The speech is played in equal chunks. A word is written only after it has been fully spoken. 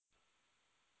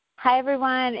Hi,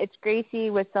 everyone. It's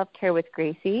Gracie with Self-Care with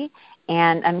Gracie,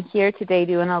 and I'm here today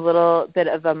doing a little bit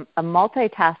of a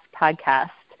multitask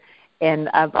podcast, and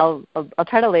I'll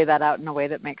try to lay that out in a way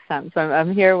that makes sense. So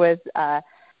I'm here with a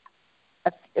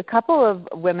couple of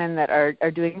women that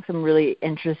are doing some really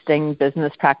interesting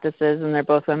business practices, and they're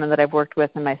both women that I've worked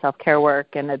with in my self-care work,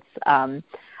 and it's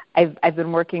I've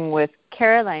been working with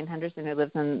Caroline Henderson, who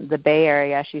lives in the Bay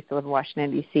Area. She used to live in Washington,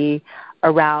 D.C.,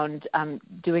 around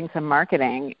doing some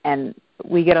marketing. And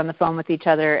we get on the phone with each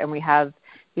other, and we have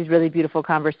these really beautiful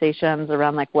conversations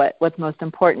around, like, what's most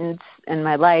important in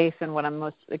my life and what I'm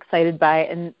most excited by.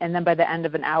 And then by the end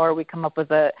of an hour, we come up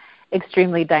with a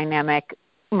extremely dynamic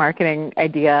marketing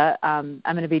idea. I'm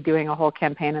going to be doing a whole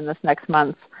campaign in this next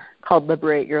month called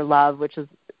Liberate Your Love, which is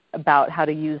about how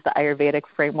to use the Ayurvedic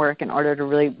framework in order to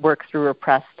really work through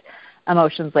repressed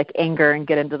emotions like anger and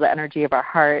get into the energy of our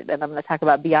heart. And I'm going to talk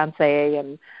about Beyonce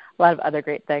and a lot of other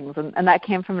great things. And that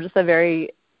came from just a very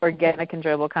organic,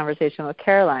 enjoyable conversation with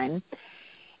Caroline.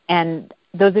 And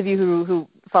those of you who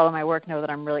follow my work know that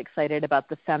I'm really excited about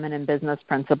the feminine business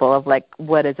principle of, like,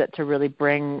 what is it to really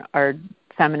bring our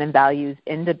feminine values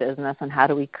into business, and how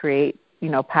do we create,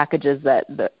 packages that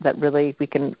really we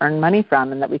can earn money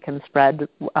from, and that we can spread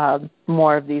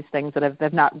more of these things that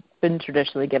have not been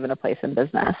traditionally given a place in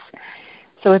business.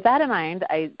 So with that in mind,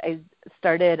 I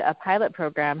started a pilot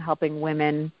program helping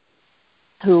women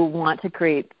who want to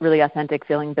create really authentic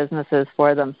feeling businesses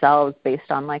for themselves based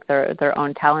on, like, their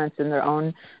own talents and their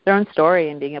own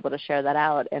story, and being able to share that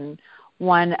out. And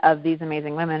one of these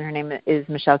amazing women, her name is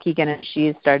Michelle Keegan, and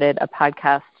she started a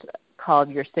podcast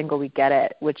called You're Single, We Get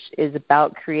It, which is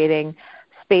about creating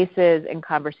spaces and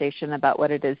conversation about what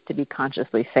it is to be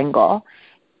consciously single.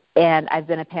 And I've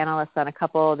been a panelist on a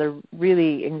couple of the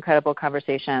really incredible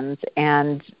conversations,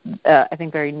 and I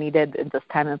think very needed at this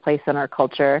time and place in our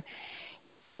culture.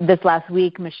 This last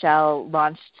week, Michelle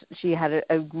she had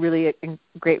a really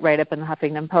great write-up in the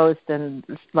Huffington Post and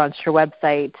launched her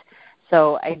website.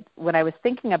 So when I was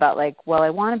thinking about, like, well, I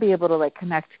want to be able to, like,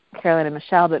 connect Caroline and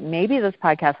Michelle, but maybe this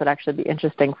podcast would actually be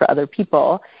interesting for other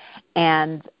people.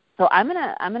 And so I'm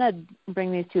gonna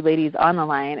bring these two ladies on the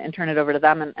line and turn it over to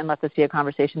them and let this be a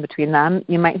conversation between them.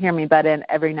 You might hear me butt in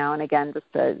every now and again just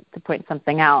to point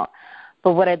something out.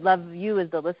 But what I'd love you as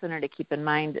the listener to keep in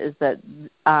mind is that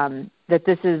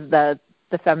this is the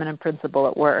feminine principle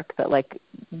at work,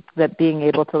 that being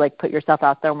able to, like, put yourself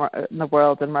out there in the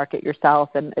world and market yourself,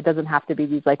 and it doesn't have to be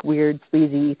these, like, weird,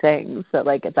 sleazy things, that,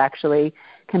 like, it's actually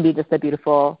can be just a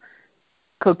beautiful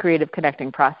co-creative connecting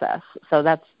process. So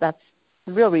that's the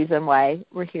real reason why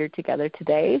we're here together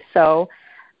today. So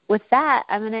with that,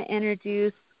 I'm going to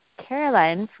introduce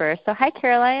Caroline first. So hi,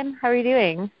 Caroline. How are you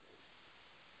doing?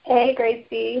 Hey,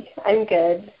 Gracie. I'm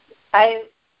good.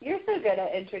 You're so good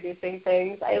at introducing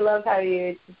things. I love how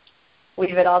you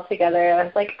weave it all together. I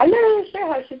was like, I'm not really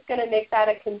sure how she's going to make that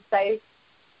a concise,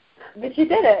 but you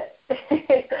did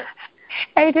it.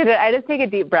 I did it. I just take a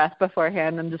deep breath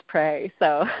beforehand and just pray.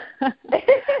 So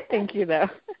thank you, though.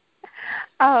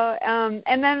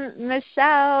 And then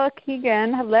Michelle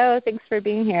Keegan, hello. Thanks for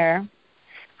being here.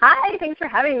 Hi. Thanks for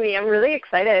having me. I'm really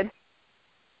excited.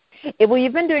 Well,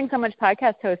 you've been doing so much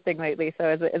podcast hosting lately, so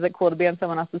is it cool to be on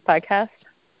someone else's podcast?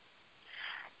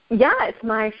 Yeah, it's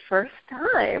my first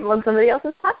time on somebody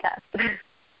else's podcast.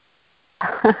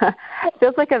 It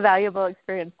feels like a valuable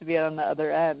experience to be on the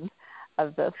other end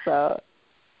of this, so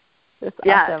it's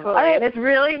awesome. Totally. Right. And it's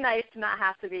really nice to not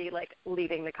have to be, like,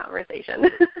 leading the conversation.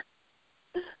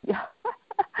 Yeah.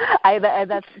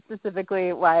 That's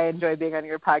specifically why I enjoy being on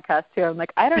your podcast, too. I'm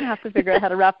like, I don't have to figure out how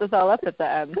to wrap this all up at the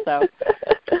end, so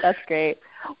that's great.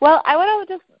 Well, I want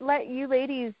to just let you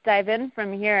ladies dive in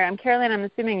from here. Caroline, I'm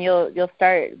assuming you'll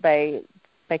start by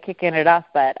kicking it off,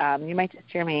 but you might just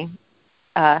hear me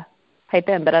pipe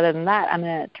in. But other than that, I'm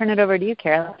going to turn it over to you,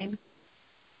 Caroline.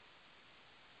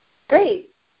 Great.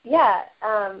 Yeah.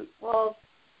 Well,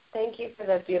 thank you for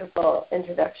the beautiful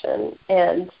introduction.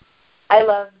 And I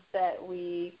love that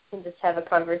we can just have a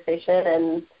conversation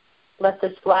and let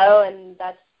this flow, and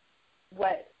that's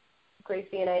what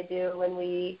Gracie and I do when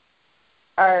we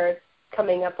are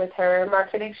coming up with her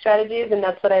marketing strategies, and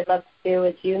that's what I'd love to do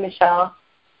with you, Michelle.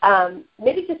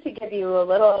 Maybe just to give you a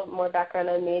little more background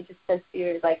on me, just since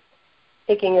you're, like,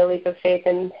 taking a leap of faith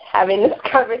and having this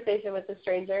conversation with a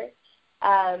stranger.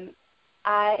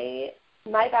 My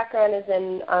background is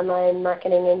in online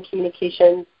marketing and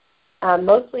communications,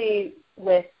 mostly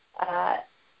with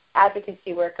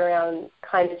advocacy work around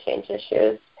climate change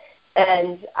issues.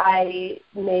 And I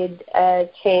made a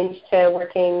change to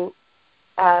working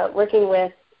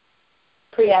with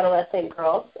pre-adolescent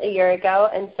girls a year ago.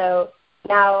 And so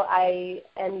now I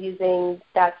am using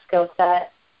that skill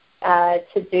set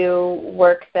to do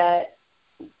work that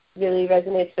really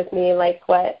resonates with me, like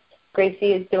what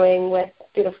Gracie is doing with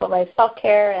Beautiful Life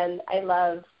Self-Care, and I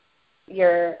love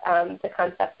your the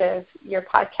concept of your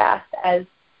podcast as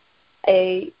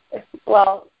a,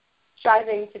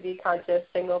 striving to be conscious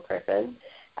single person.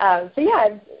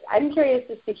 I'm curious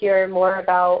just to hear more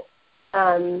about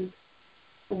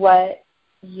what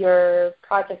your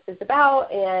project is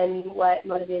about and what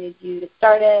motivated you to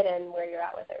start it and where you're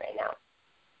at with it right now.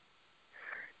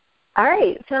 All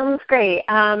right, sounds great.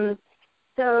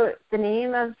 So the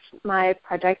name of my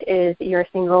project is You're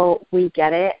Single, We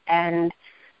Get It, and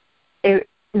it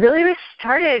really was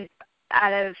started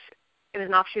it was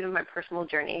an offshoot of my personal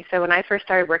journey. So when I first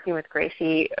started working with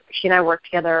Gracie, she and I worked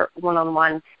together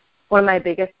one-on-one. One of my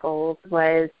biggest goals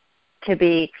was to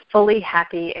be fully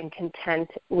happy and content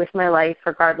with my life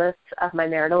regardless of my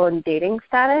marital and dating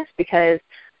status, because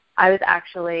I was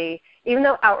actually, even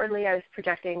though outwardly I was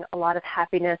projecting a lot of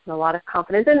happiness and a lot of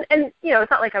confidence, and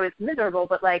it's not like I was miserable,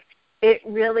 but like it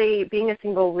really, being a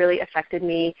single really affected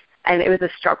me, and it was a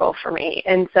struggle for me.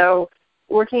 And so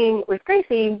working with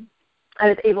Gracie, I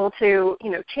was able to,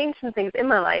 change some things in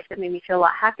my life that made me feel a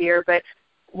lot happier. But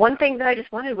one thing that I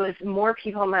just wanted was more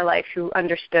people in my life who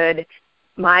understood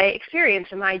my experience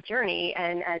and my journey.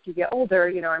 And as you get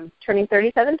older, I'm turning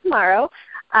 37 tomorrow,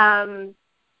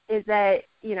 is that,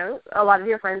 a lot of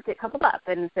your friends get coupled up.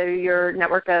 And so your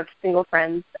network of single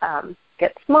friends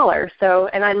gets smaller. So,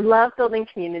 and I love building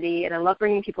community and I love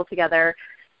bringing people together.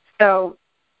 So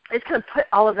I just kind of put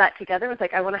all of that together. It's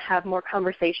like I want to have more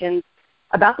conversations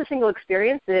about the single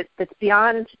experience that's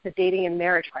beyond the dating and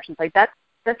marriage questions. Like that's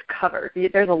covered.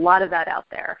 There's a lot of that out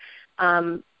there.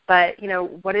 But,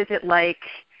 what is it like?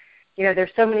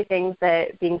 There's so many things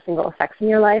that being single affects in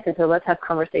your life, and so let's have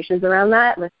conversations around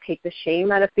that. Let's take the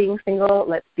shame out of being single.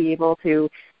 Let's be able to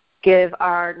give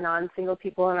our non-single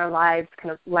people in our lives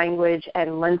kind of language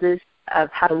and lenses of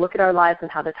how to look at our lives and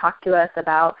how to talk to us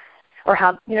about, or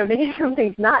how, maybe some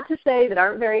things not to say that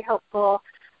aren't very helpful.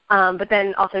 But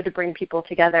then also to bring people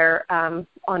together on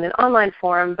an online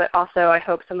forum, but also I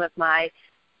hope some of my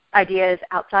ideas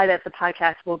outside of the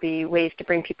podcast will be ways to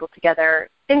bring people together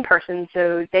in person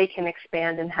so they can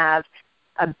expand and have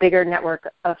a bigger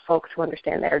network of folks who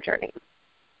understand their journey.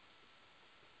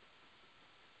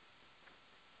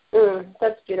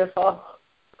 That's beautiful.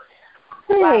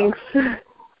 Thanks. Wow.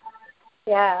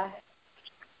 Yeah.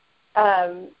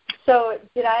 So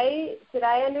did I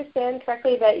understand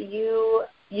correctly that you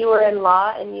were in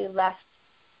law and you left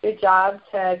your job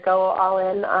to go all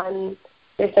in on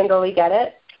You're Single, We Get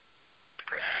It?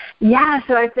 Yeah,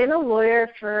 so I've been a lawyer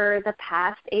for the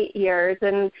past 8 years,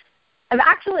 and I've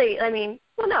actually,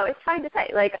 it's fine to say.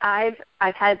 Like I've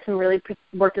had some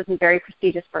worked with some very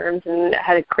prestigious firms and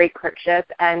had a great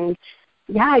clerkship, and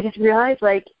yeah, I just realized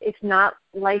like it's not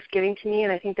life-giving to me,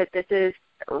 and I think that this is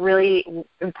really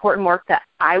important work that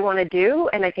I want to do,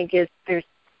 and I think there's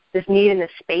this need in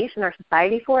this space in our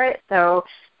society for it. So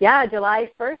yeah, July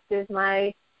 1st is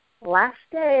my last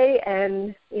day,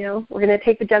 and we're going to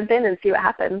take the jump in and see what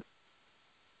happens.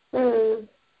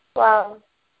 Wow.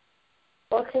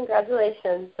 Well,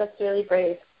 congratulations. That's really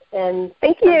brave. And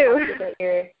thank you. I'm happy that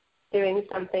you're doing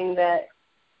something that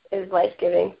is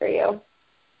life-giving for you.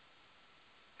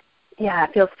 Yeah,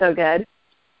 it feels so good.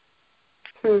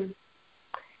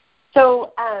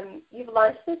 So you've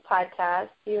launched this podcast.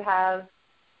 You've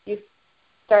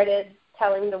started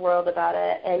telling the world about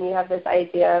it, and you have this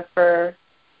idea for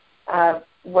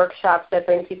workshops that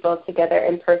bring people together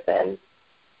in person.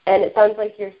 And it sounds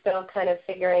like you're still kind of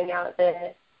figuring out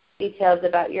the details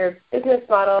about your business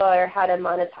model or how to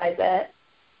monetize it.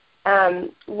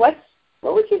 What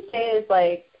would you say is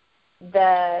like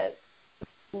the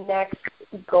next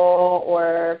goal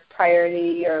or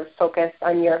priority or focus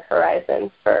on your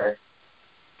horizon for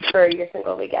You're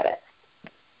Single, We Get It?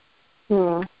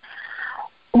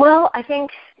 Well, I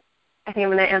think I'm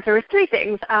going to answer with three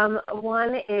things.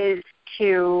 One is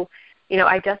to,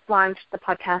 I just launched the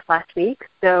podcast last week,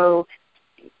 so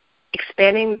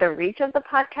expanding the reach of the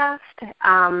podcast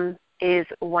is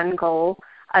one goal.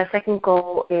 A second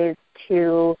goal is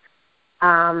to,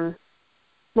 all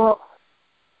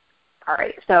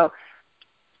right,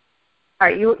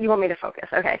 you want me to focus,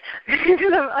 okay.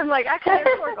 I'm like, actually,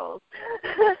 there's four goals.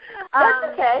 That's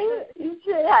okay.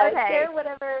 Yeah, okay. Share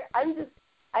whatever.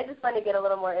 I just want to get a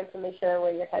little more information on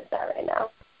where your head's at right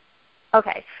now.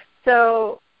 Okay.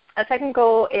 So a second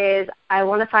goal is I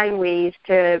want to find ways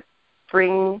to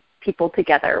bring people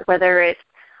together, whether it's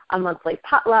a monthly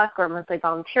potluck or a monthly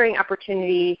volunteering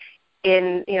opportunity.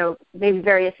 in, maybe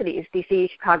various cities, DC,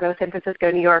 Chicago, San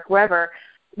Francisco, New York, wherever,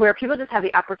 where people just have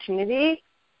the opportunity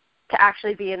to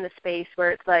actually be in the space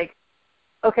where it's like,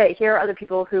 okay, here are other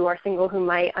people who are single who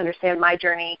might understand my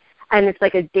journey, and it's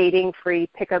like a dating-free,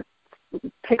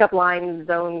 pickup line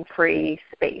zone-free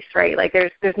space, right? Like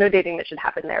there's no dating that should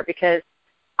happen there, because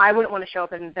I wouldn't want to show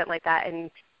up at an event like that and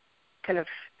kind of,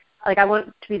 like, I want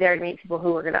to be there to meet people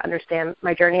who are going to understand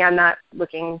my journey. I'm not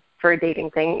looking for a dating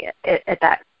thing with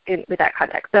that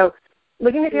context. So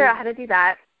looking to figure out how to do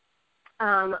that,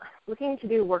 looking to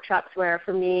do workshops where,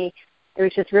 for me, it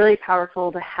was just really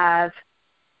powerful to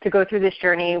go through this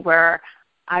journey where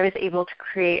I was able to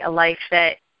create a life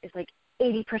that is like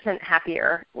 80%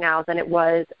 happier now than it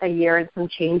was a year and some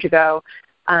change ago.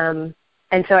 And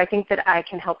so I think that I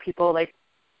can help people, like,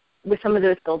 with some of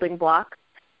those building blocks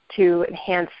to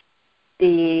enhance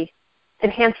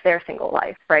their single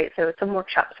life, right? So some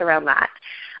workshops around that.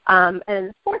 And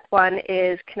the fourth one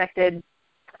is connected.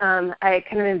 I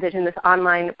kind of envision this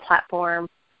online platform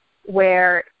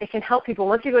where it can help people.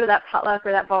 Once you go to that potluck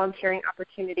or that volunteering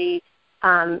opportunity,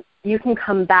 you can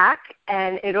come back,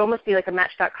 and it almost be like a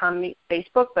Match.com meets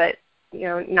Facebook, but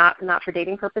not for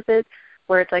dating purposes,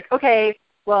 where it's like, okay,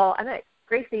 well, I met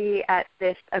Gracie at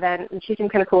this event, and she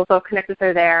seemed kind of cool, so I'll connect with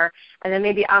her there. And then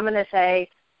maybe I'm going to say,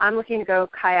 I'm looking to go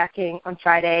kayaking on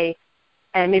Friday,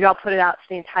 and maybe I'll put it out to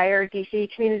the entire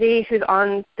DC community who's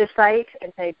on this site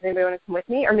and say, does anybody want to come with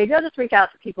me? Or maybe I'll just reach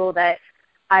out to people that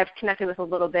I've connected with a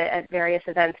little bit at various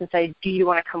events and say, do you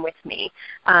want to come with me?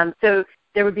 So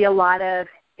there would be a lot of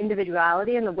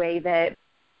individuality in the way that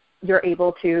you're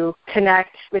able to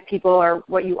connect with people or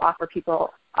what you offer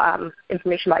people,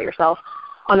 information about yourself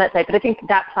on that site. But I think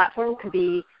that platform could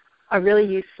be a really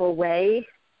useful way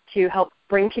to help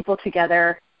bring people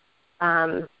together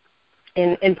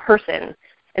in person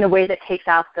in a way that takes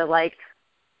out the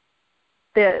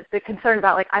concern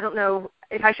about, like, I don't know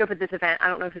if I show up at this event, I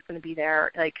don't know who's going to be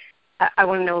there. Like, I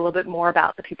want to know a little bit more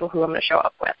about the people who I'm going to show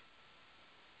up with.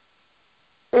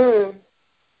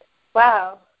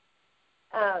 Wow.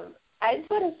 I just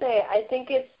want to say, I think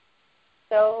it's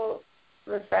so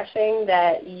refreshing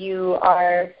that you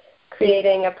are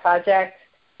creating a project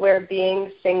where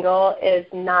being single is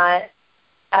not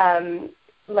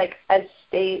like a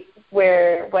state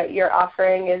where what you're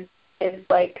offering is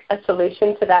like a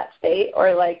solution to that state,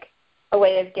 or like a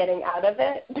way of getting out of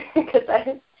it. Because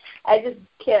I just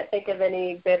can't think of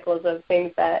any examples of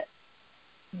things that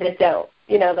don't.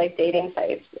 Like dating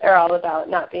sites are all about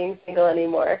not being single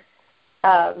anymore.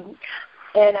 And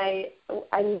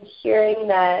I'm hearing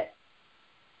that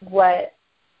what's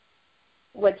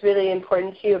really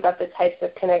important to you about the types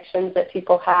of connections that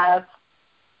people have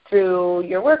through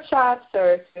your workshops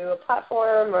or through a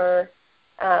platform or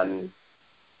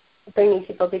bringing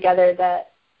people together,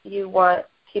 that you want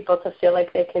people to feel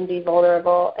like they can be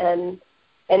vulnerable and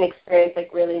experience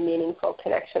like really meaningful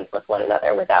connections with one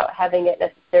another without having it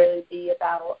necessarily be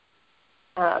about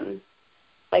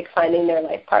like finding their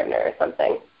life partner or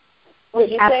something. Would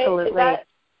you Absolutely. say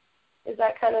is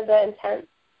that kind of the intent?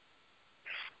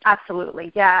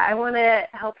 Absolutely. Yeah, I want to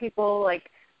help people like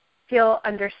feel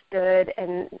understood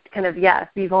and kind of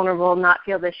be vulnerable, not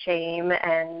feel the shame,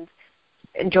 and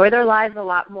enjoy their lives a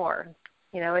lot more.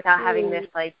 Without having this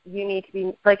like you need to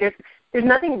be like there's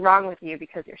nothing wrong with you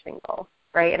because you're single,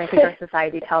 right? And I think our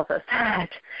society tells us that.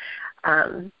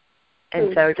 And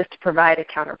so just to provide a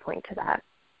counterpoint to that.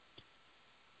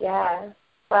 Yeah.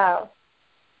 Wow.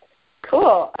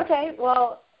 Cool. Okay.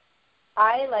 Well,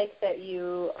 I like that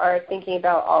you are thinking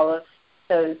about all of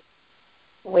those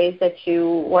ways that you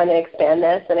want to expand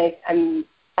this, and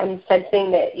I'm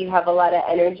sensing that you have a lot of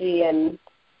energy and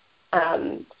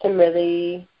some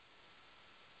really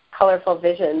colorful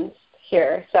visions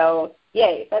here. So,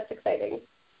 yay, that's exciting.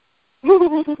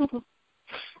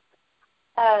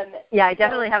 Yeah, I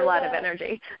definitely have a lot of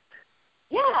energy.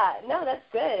 Yeah, no, that's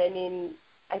good. I mean,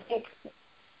 I think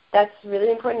that's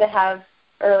really important to have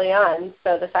early on.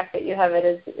 So the fact that you have it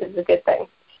is a good thing.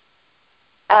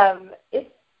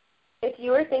 If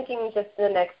you were thinking just in the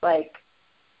next, like,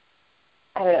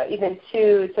 I don't know, even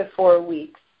 2 to 4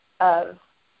 weeks of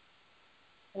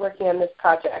working on this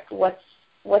project, what's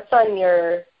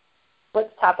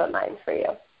top of mind for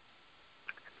you?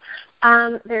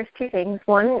 There's 2 things.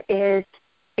 One is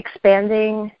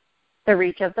expanding the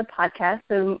reach of the podcast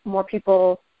so more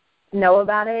people know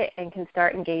about it and can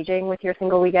start engaging with Your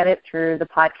Single We Get It through the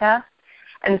podcast.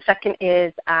 And the second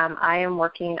is I am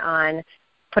working on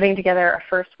putting together a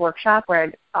first workshop where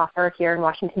I'd offer here in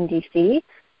Washington, D.C.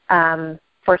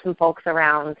 For some folks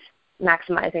around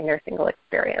maximizing their single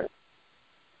experience.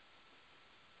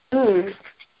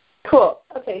 Cool.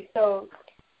 Okay, so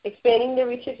expanding the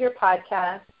reach of your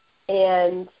podcast,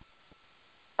 and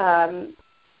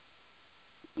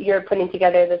you're putting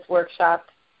together this workshop,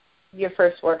 your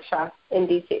first workshop in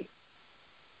DC.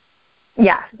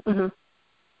 Yeah. Mm-hmm.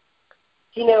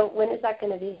 Do you know, when is that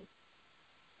going to be?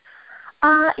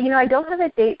 I don't have a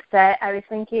date set. I was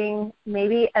thinking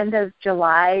maybe end of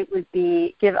July would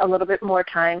give a little bit more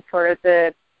time for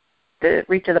the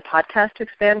reach of the podcast to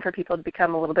expand, for people to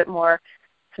become a little bit more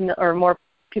more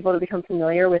people to become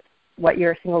familiar with what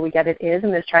Your Single We Get It is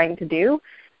and is trying to do.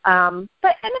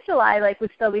 But end of July,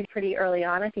 would still be pretty early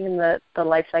on, I think, in the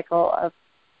life cycle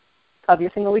of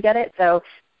Your Single We Get It. So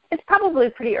it's probably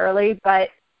pretty early, but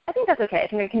I think that's okay. I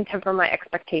think I can temper my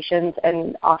expectations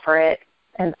and offer it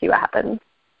and see what happens.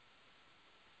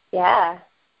 Yeah.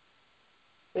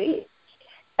 Sweet.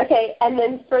 Okay, and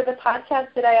then for the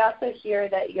podcast, did I also hear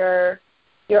that you're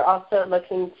also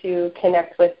looking to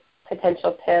connect with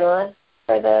potential panelists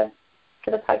for the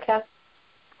podcast?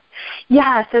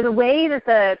 Yeah, so the way that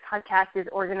the podcast is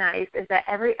organized is that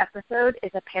every episode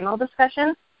is a panel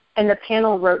discussion, and the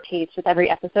panel rotates with every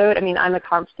episode. I mean, I'm a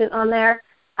constant on there,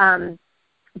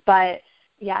 but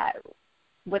yeah,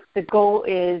 what the goal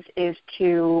is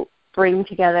to bring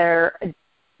together,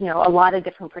 a lot of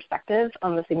different perspectives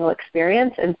on the single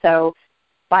experience, and so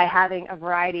by having a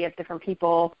variety of different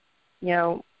people,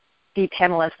 be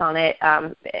panelists on it,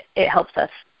 it helps us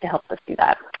do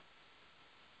that.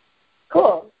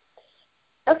 Cool.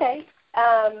 Okay.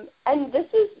 And this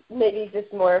is maybe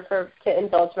just more to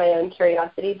indulge my own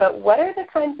curiosity, but what are the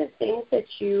kinds of things that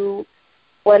you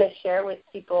want to share with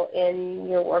people in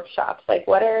your workshops?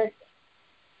 What are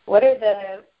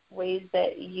the ways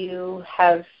that you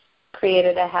have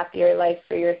created a happier life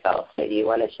for yourself that you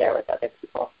want to share with other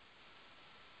people?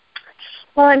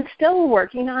 Well, I'm still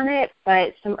working on it,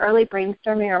 but some early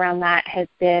brainstorming around that has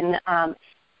been, and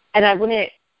I wouldn't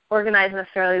organize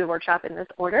necessarily the workshop in this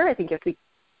order. I think if we,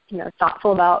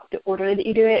 thoughtful about the order that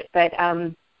you do it, but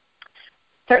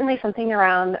certainly something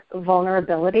around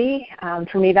vulnerability.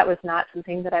 For me, that was not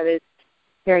something that I was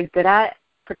very good at,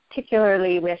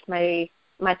 particularly with my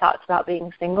thoughts about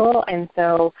being single, and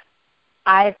so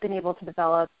I've been able to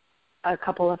develop a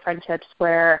couple of friendships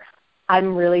where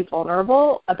I'm really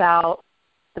vulnerable about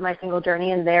my single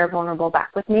journey, and they're vulnerable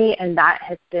back with me, and that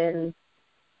has been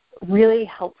really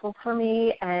helpful for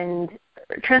me and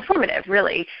transformative,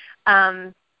 really.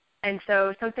 And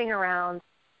so something around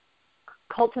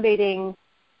cultivating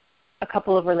a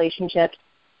couple of relationships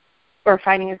or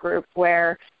finding a group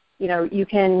where, you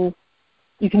can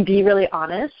be really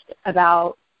honest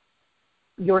about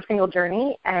your single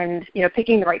journey and,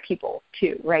 picking the right people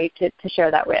too, right, to share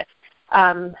that with.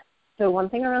 So one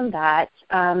thing around that.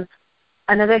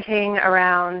 Another thing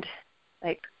around,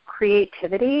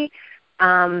 creativity,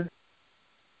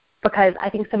 because I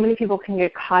think so many people can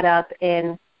get caught up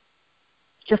in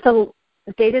just a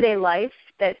day-to-day life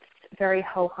that's very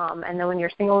ho-hum, and then when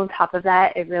you're single on top of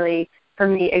that, it really, for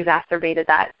me, exacerbated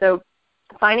that. So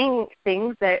finding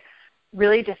things that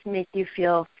really just make you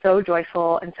feel so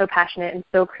joyful and so passionate and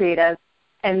so creative,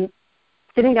 and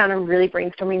sitting down and really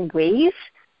brainstorming ways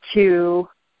to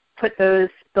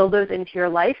build those into your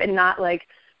life, and not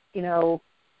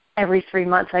every 3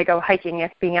 months I go hiking.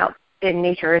 If being out in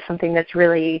nature is something that's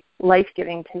really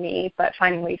life-giving to me, but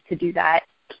finding ways to do that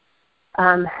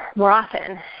more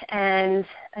often. And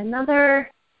another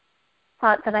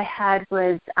thought that I had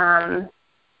was, so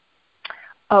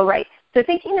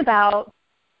thinking about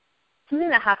something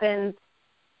that happens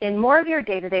in more of your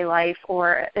day-to-day life,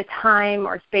 or a time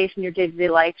or space in your day-to-day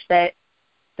life that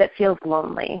feels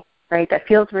lonely, right, that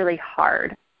feels really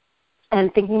hard,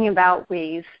 and thinking about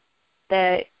ways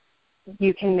that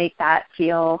you can make that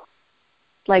feel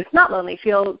not lonely,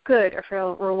 feel good, or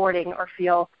feel rewarding, or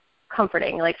feel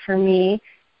comforting. For me,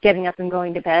 getting up and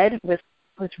going to bed was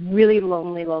really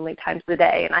lonely times of the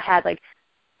day, and I had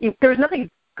there was nothing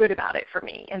good about it for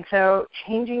me. And so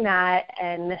changing that,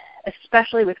 and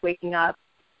especially with waking up,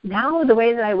 now the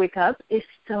way that I wake up is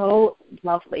so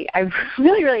lovely. I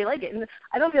really, really like it, and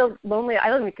I don't feel lonely. I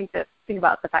don't even think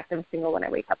about the fact that I'm single when I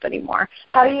wake up anymore.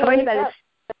 How do you going wake to bed up?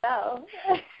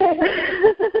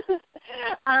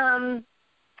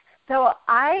 So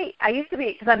I used to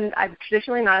be, because I'm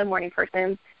traditionally not a morning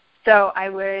person, so I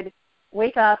would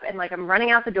wake up and I'm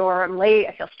running out the door, I'm late,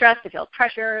 I feel stressed, I feel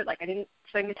pressure, I didn't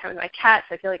spend good time with my cat,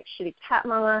 so I feel like a shitty cat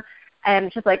mama, and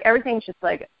it's just everything's just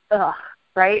ugh,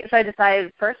 right? So I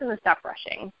decided first I'm going to stop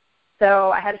rushing.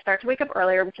 So I had to start to wake up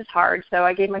earlier, which is hard, so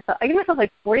I gave myself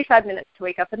 45 minutes to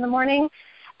wake up in the morning,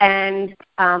 and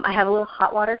I have a little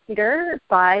hot water heater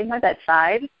by my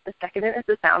bedside, as decadent as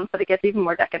it sounds, but it gets even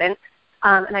more decadent.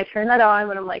 And I turn that on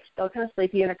when I'm like still kind of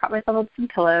sleepy, and I prop myself up with some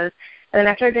pillows. And then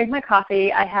after I drink my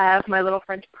coffee, I have my little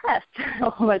French press.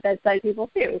 All my bedside people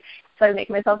do. So I make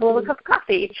myself a little cup of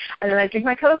coffee, and then I drink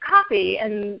my cup of coffee,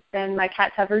 and then my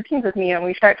cats have routines with me, and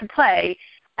we start to play.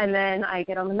 And then I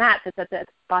get on the mat that's at the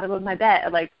bottom of my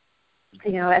bed, like,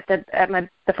 you know, at the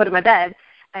foot of my bed,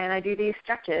 and I do these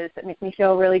stretches that make me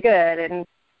feel really good. And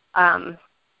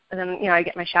then, you know, I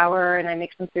get my shower, and I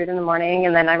make some food in the morning,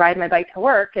 and then I ride my bike to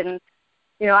work. And,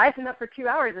 you know, I've been up for 2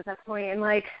 hours at that point, and,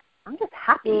 like, I'm just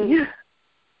happy.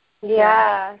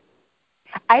 Yeah.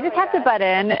 I just have to butt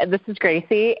in. This is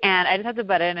Gracie, and I just have to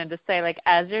butt in and just say, like,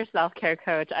 as your self-care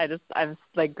coach, I'm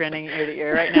like grinning ear to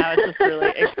ear right now. It's just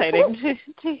really exciting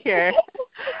to hear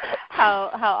how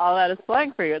all that is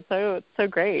flowing for you. It's so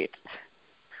great.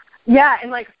 Yeah,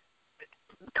 and like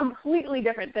completely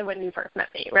different than when you first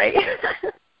met me, right?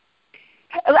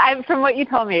 From what you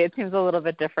told me, it seems a little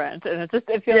bit different, and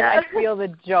I feel the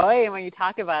joy, and when you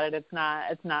talk about it, it's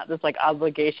not this like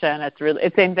obligation. It's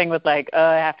the same thing with like, oh,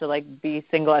 I have to like be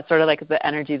single. It's sort of like the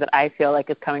energy that I feel like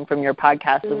is coming from your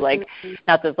podcast is like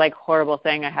not this like horrible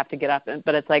thing I have to get up,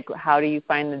 but it's like, how do you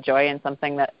find the joy in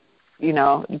something that, you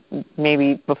know,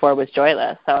 maybe before was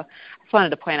joyless? So I just wanted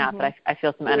to point out that I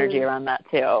feel some energy around that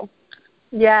too.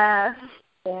 Yeah.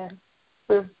 Yeah.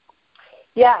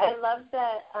 Yeah, I love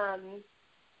that.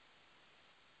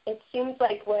 It seems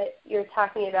like what you're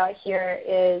talking about here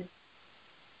is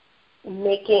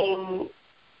making,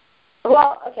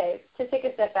 well, okay, to take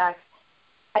a step back,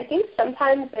 I think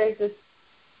sometimes there's this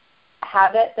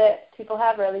habit that people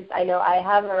have, or at least I know I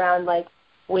have, around like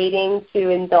waiting to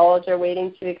indulge or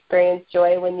waiting to experience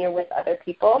joy when you're with other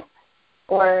people,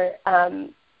 or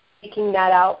seeking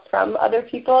that out from other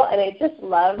people. And I just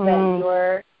love that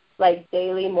your like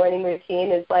daily morning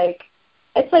routine is like,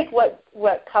 it's like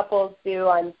what couples do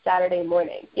on Saturday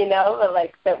morning, you know,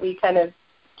 like that we kind of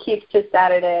keep to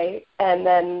Saturday, and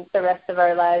then the rest of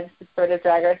our lives sort of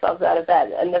drag ourselves out of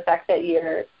bed. And the fact that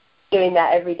you're doing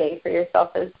that every day for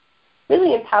yourself is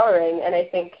really empowering. And I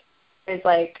think there's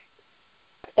like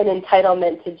an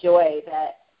entitlement to joy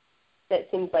that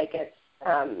seems like it's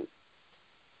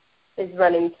is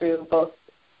running through both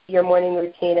your morning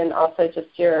routine and also just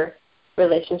your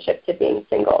relationship to being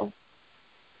single.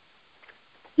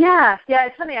 Yeah,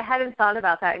 it's funny. I hadn't thought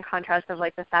about that in contrast of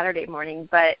like the Saturday morning,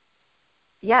 but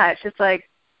yeah, it's just like,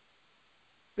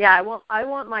 yeah, I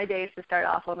want my days to start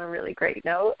off on a really great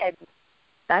note, and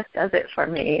that does it for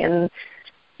me. And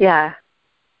yeah,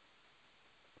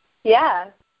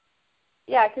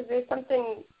 because there's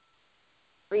something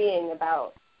freeing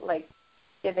about like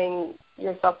giving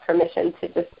yourself permission to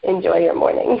just enjoy your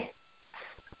morning.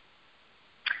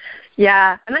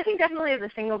 Yeah, and I think definitely as a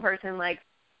single person, like,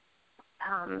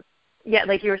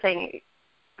 like you were saying,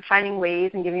 finding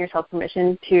ways and giving yourself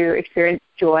permission to experience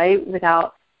joy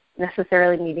without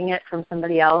necessarily needing it from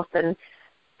somebody else. And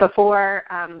before,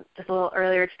 just a little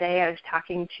earlier today, I was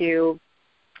talking to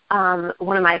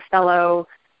one of my fellow,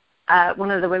 one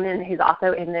of the women who's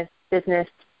also in this business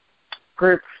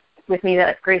group with me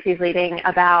that Gracie's leading,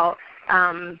 about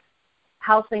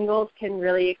how singles can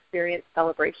really experience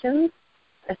celebrations,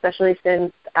 especially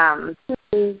since,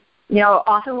 you know,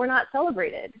 often we're not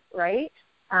celebrated, right?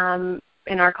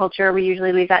 In our culture, we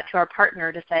usually leave that to our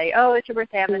partner to say, oh, it's your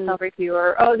birthday, I'm going to celebrate you,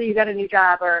 or, oh, you got a new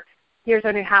job, or here's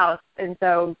our new house. And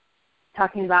so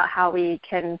talking about how we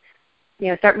can, you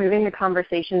know, start moving the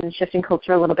conversation and shifting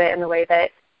culture a little bit in the way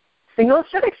that singles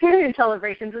should experience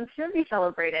celebrations and should be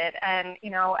celebrated, and,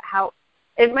 you know, how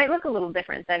it might look a little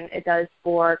different than it does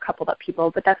for coupled up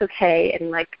people, but that's okay. And,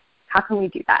 like, how can we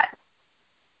do that?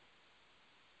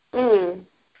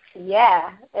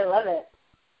 Yeah, I love it.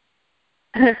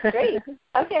 Great.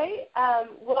 Okay.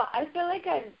 Well, I feel like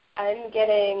I'm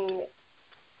getting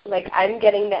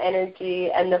the energy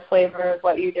and the flavor of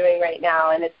what you're doing right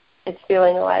now, and it's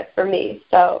feeling alive for me.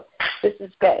 So this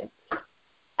is good.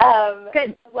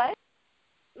 Good. What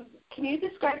can you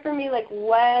describe for me? Like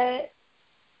what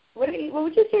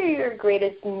would you say are your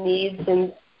greatest needs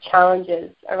and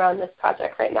challenges around this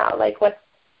project right now? Like what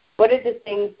are the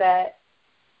things that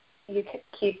you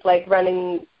keep like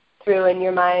running through in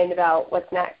your mind about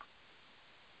what's next?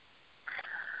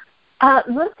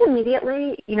 Most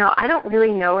immediately, you know, I don't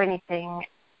really know anything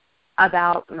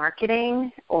about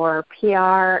marketing or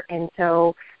PR, and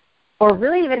so, or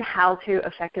really even how to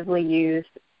effectively use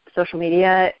social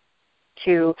media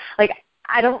to, like,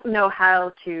 I don't know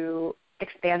how to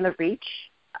expand the reach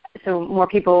so more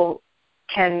people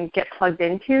can get plugged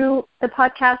into the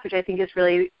podcast, which I think is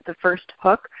really the first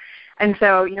hook. And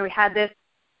so, you know, we had this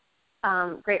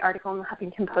great article in the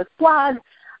Huffington Post blog,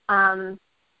 and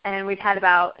we've had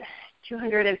about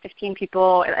 215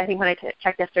 people, I think when I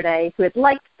checked yesterday, who had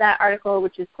liked that article,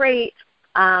 which is great.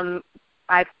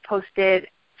 I posted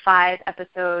 5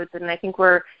 episodes, and I think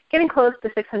we're getting close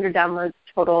to 600 downloads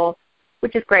total,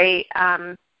 which is great.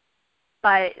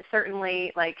 But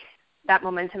certainly, like, that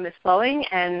momentum is flowing,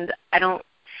 and I don't,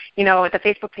 the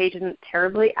Facebook page isn't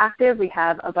terribly active. We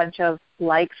have a bunch of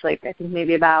likes, like I think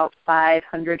maybe about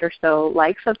 500 or so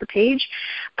likes of the page.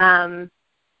 But,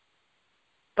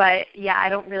 yeah, I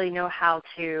don't really know how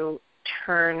to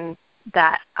turn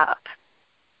that up.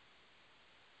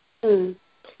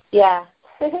 Yeah.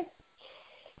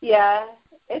 Yeah,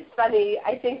 it's funny.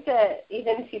 I think that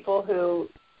even people who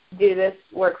do this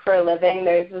work for a living,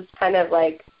 there's this kind of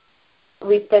like,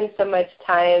 we spend so much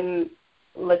time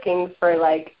looking for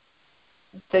like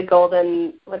the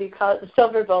golden, what do you call it, the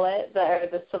silver bullet, or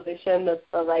the solution, the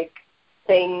like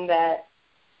thing that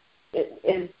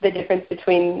is the difference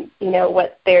between,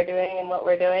 what they're doing and what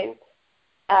we're doing.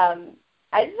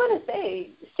 I just want to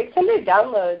say 600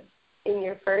 downloads in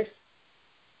your first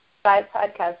 5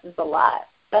 podcasts is a lot.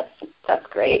 That's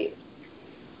great.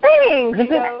 Thanks.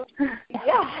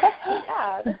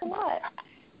 Yeah, that's a lot.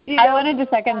 I wanted to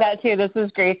second that too. This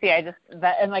is Gracie.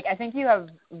 I think you have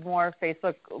more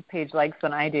Facebook page likes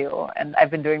than I do, and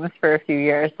I've been doing this for a few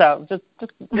years. So just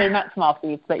they're not small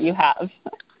feats that you have,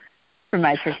 from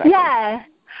my perspective. Yeah.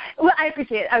 Well, I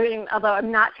appreciate it. I mean, although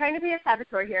I'm not trying to be a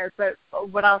saboteur here, but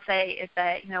what I'll say is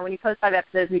that when you post 5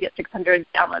 episodes, we get 600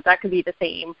 downloads. That could be the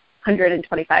same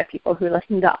 125 people who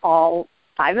listen to all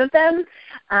 5 of them.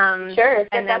 Sure,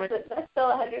 and that's still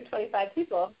 125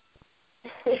 people.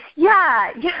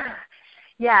 Yeah.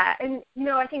 And,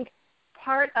 I think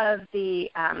part of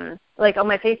the, like on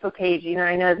my Facebook page,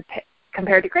 I know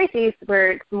compared to Gracie's,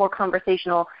 where it's more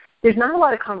conversational, there's not a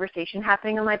lot of conversation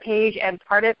happening on my page, and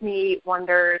part of me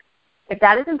wonders if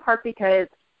that is in part because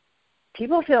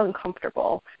people feel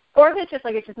uncomfortable, or if it's just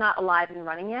not alive and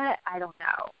running yet. I don't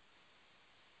know.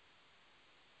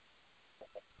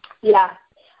 Yeah.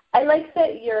 I like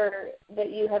that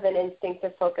you have an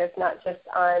instinctive focus not just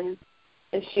on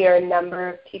the sheer number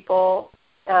of people,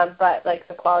 but like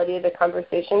the quality of the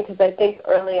conversation, because I think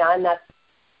early on that's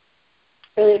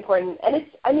really important. And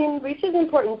reach is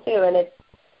important too, and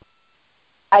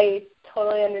I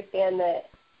totally understand that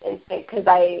instinct, because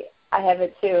I have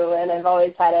it too, and I've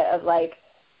always had it of like,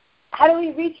 how do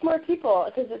we reach more people,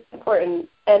 because it's important.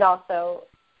 And also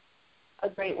a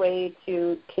great way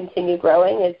to continue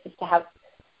growing is just to have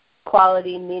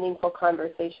quality, meaningful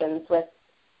conversations with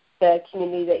the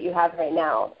community that you have right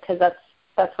now, because that's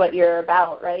what you're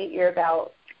about, right? You're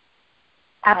about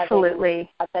absolutely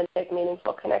authentic,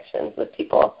 meaningful connections with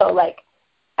people. So, like,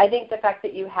 I think the fact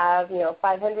that you have,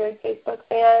 500 Facebook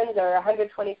fans or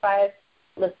 125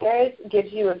 listeners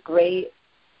gives you a great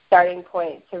starting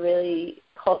point to really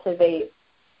cultivate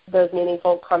those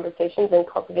meaningful conversations and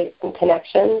cultivate some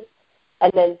connections,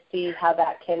 and then see how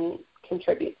that can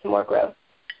contribute to more growth.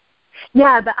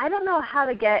 Yeah, but I don't know how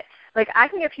to get, I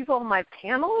can get people on my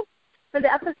panel for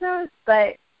the episodes,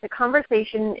 but the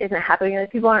conversation isn't happening.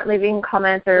 People aren't leaving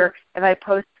comments, or if I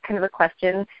post kind of a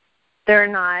question, they're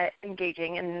not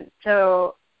engaging. And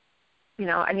so,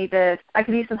 I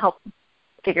could use some help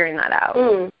figuring that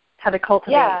out, how to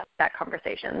cultivate that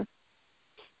conversation.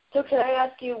 So can I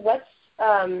ask you, what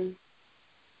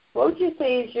would you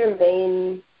say is your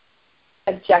main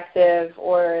objective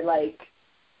or,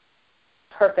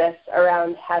 purpose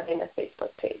around having a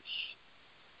Facebook page?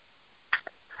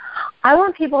 I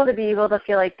want people to be able to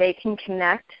feel like they can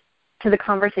connect to the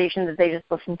conversation that they just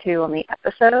listened to on the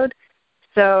episode,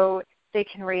 so they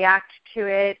can react to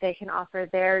it, they can offer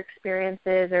their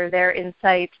experiences or their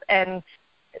insights, and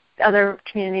other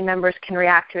community members can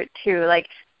react to it too.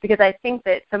 Because I think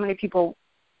that so many people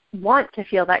want to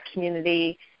feel that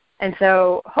community, and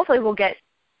so hopefully we'll get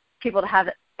people to have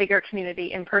a bigger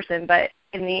community in person, but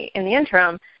in the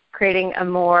interim, creating a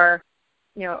more,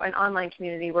 an online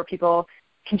community where people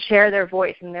can share their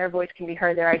voice, and their voice can be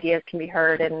heard, their ideas can be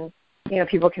heard, and,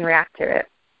 people can react to it.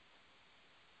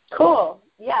 Cool.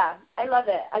 Yeah, I love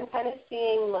it. I'm kind of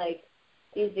seeing,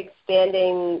 these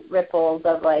expanding ripples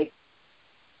of,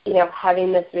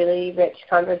 having this really rich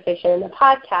conversation in the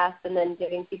podcast, and then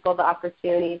giving people the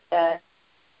opportunity to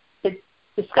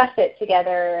discuss it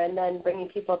together, and then bringing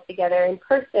people together in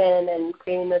person and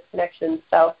creating those connections.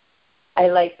 So I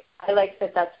like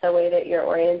that that's the way that you're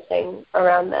orienting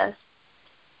around this.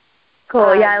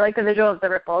 Cool. Yeah, I like the visual of the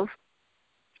ripples.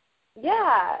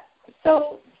 Yeah.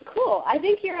 So cool. I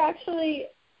think you're actually,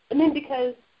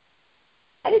 because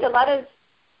I think a lot of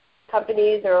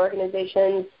companies or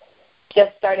organizations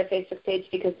just start a Facebook page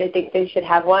because they think they should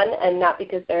have one, and not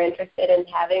because they're interested in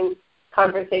having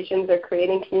conversations or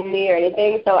creating community or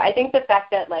anything. So I think the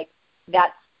fact that, like,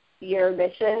 that's your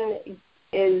mission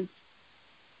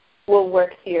will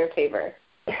work to your favor.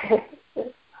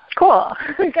 Cool.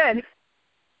 Good.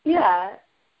 Yeah.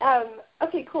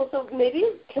 Okay, cool. So maybe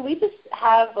can we just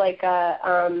have like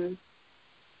can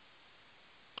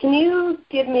you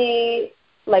give me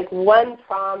like one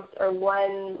prompt or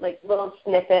one like little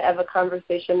snippet of a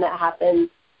conversation that happened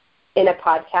in a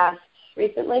podcast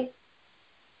recently?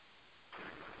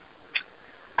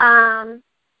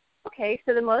 Okay,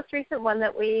 so the most recent one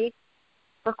that we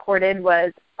recorded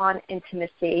was on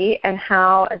intimacy and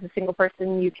how, as a single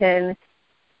person, you can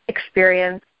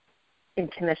experience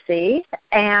intimacy.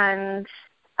 And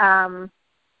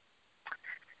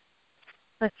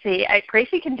let's see,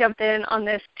 Gracie can jump in on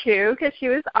this too because she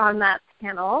was on that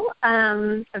panel.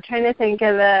 I'm trying to think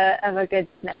of a good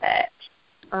snippet.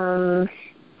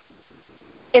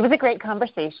 It was a great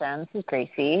conversation. This is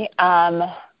Gracie.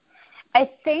 I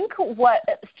think what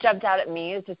jumped out at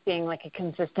me is just being like a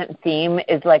consistent theme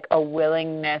is like a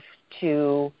willingness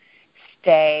to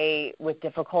stay with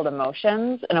difficult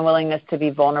emotions and a willingness to be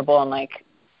vulnerable and like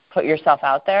put yourself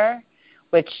out there,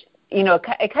 which, you know,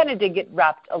 it kind of did get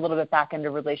wrapped a little bit back into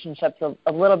relationships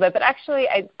a little bit, but actually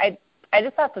I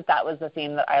just thought that was the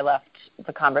theme that I left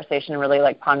the conversation really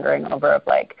like pondering over of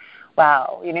like,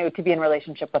 wow, you know, to be in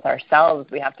relationship with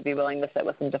ourselves, we have to be willing to sit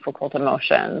with some difficult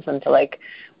emotions, and to like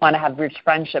want to have rich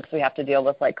friendships, we have to deal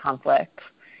with like conflict,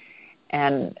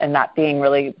 and that being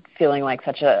really feeling like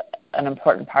such an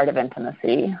important part of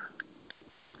intimacy.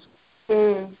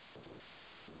 Mm.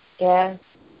 Yeah.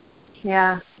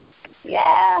 Yeah.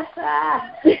 Yeah.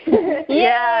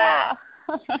 Yeah.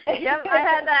 Yep, I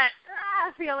had that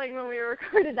feeling when we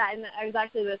recorded that, and I was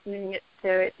actually listening to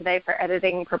it today for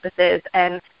editing purposes,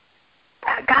 and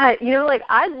God, you know, like,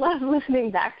 I love listening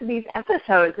back to these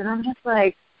episodes, and I'm just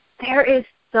like, there is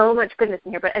so much goodness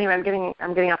in here. But anyway, I'm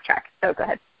getting off track, so go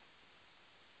ahead.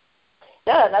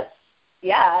 No, that's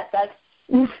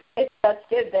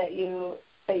good that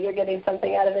you're getting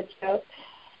something out of it too.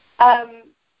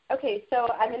 Okay, so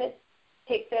I'm going to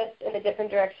take this in a different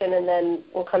direction, and then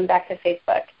we'll come back to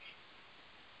Facebook.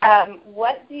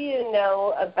 What do you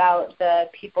know about the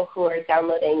people who are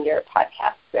downloading your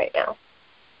podcast right now?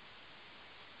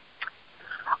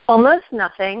 Almost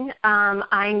nothing.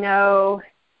 I know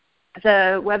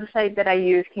the website that I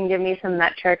use can give me some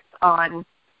metrics on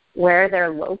where they're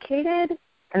located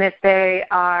and if they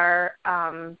are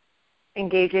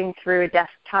engaging through a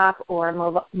desktop or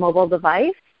a mobile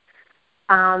device.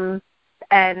 And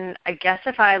I guess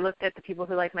if I looked at the people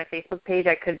who like my Facebook page,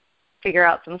 I could figure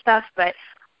out some stuff, but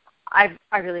I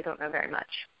really don't know very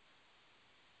much.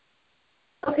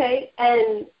 Okay,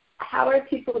 and how are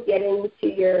people getting to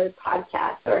your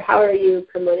podcast, or how are you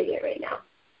promoting it right now?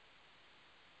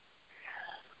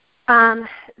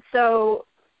 So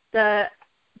the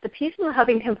piece in the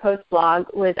Huffington Post blog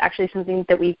was actually something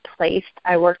that we placed.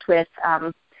 I worked with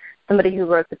somebody who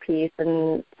wrote the piece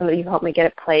and somebody who helped me get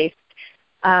it placed.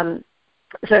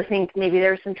 So I think maybe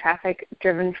there was some traffic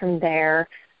driven from there.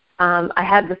 I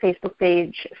had the Facebook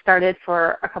page started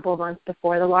for a couple of months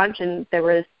before the launch, and there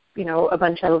was, you know, a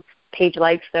bunch of page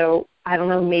likes, so I don't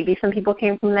know, maybe some people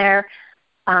came from there.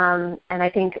 And I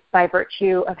think by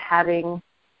virtue of having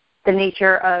the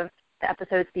nature of the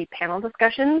episodes be panel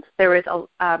discussions, there was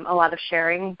a lot of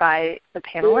sharing by the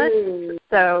panelists,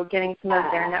 so getting some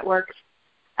of their networks.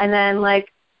 And then,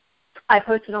 like, I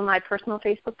posted on my personal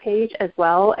Facebook page as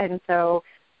well, and so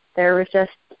there was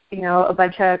just, you know, a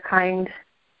bunch of kind,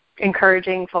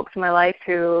 encouraging folks in my life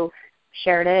who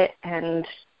shared it, and,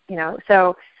 you know,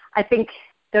 so I think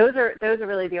those are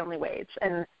really the only ways,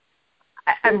 and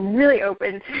I'm really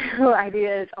open to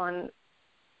ideas on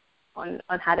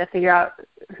how to figure out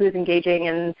who's engaging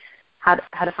and how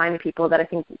to find the people that I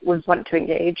think would want to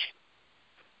engage.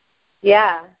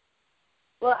 Yeah.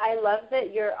 Well, I love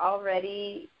that you're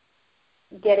already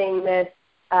getting this.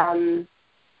 I'm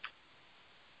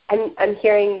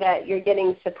hearing that you're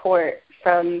getting support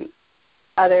from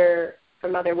other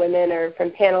women, or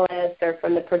from panelists, or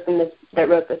from the person that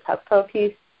wrote this HuffPo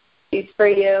piece for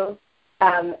you,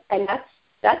 and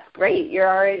that's great. You're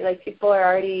already, like, people are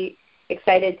already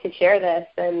excited to share this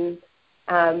and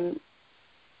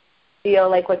feel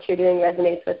like what you're doing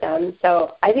resonates with them.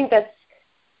 So I think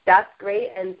that's great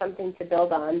and something to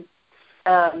build on.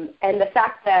 And the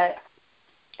fact that,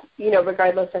 you know,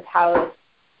 regardless of how it's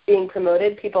being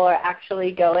promoted, people are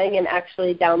actually going and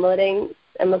actually downloading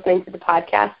and listening to the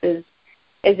podcast is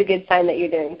a good sign that you're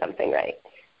doing something right.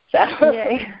 So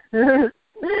Yay.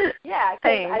 yeah,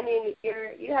 because I mean,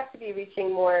 you have to be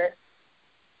reaching more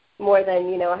than,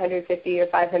 you know, 150 or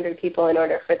 500 people in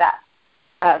order for that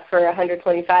for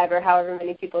 125 or however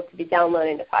many people to be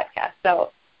downloading the podcast.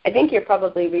 So I think you're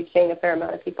probably reaching a fair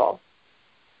amount of people.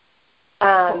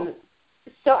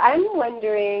 So I'm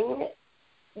wondering,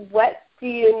 what do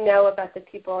you know about the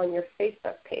people on your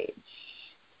Facebook page?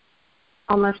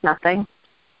 Almost nothing.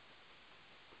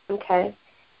 Okay.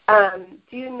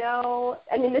 Do you know,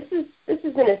 I mean, this is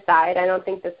an aside. I don't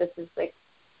think that this is like,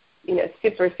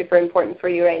 super, super important for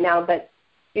you right now, but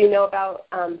do you know about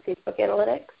Facebook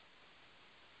analytics?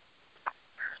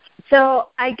 So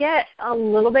I get a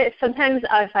little bit, sometimes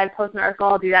if I post an article,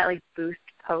 I'll do that like boost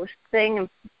post thing and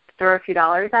throw a few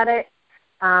dollars at it.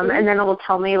 And then it will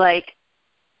tell me like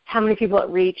how many people it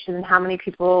reached and how many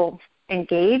people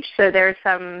engaged. So there's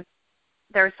some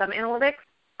analytics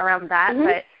around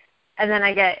that, and then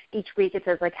I get each week it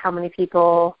says like how many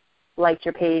people liked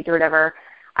your page or whatever.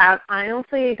 I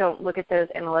honestly don't look at those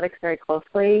analytics very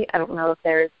closely. I don't know if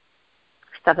there's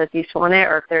stuff that's useful in it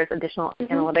or if there's additional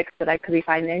analytics that I could be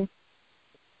finding.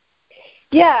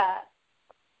 Yeah.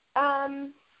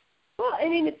 Well, I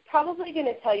mean, it's probably going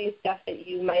to tell you stuff that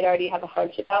you might already have a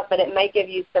hunch about, but it might give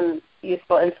you some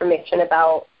useful information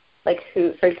about, like,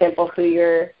 who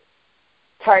your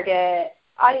target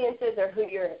audience is or who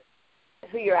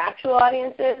your actual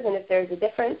audience is, and if there's a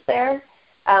difference there.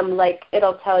 Like,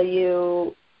 it'll tell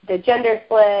you the gender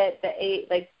split, the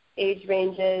age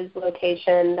ranges,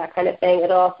 location, that kind of thing.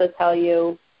 It'll also tell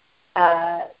you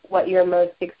what your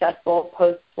most successful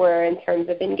posts were in terms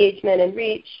of engagement and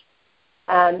reach.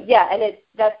 And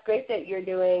that's great that you're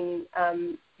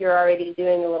already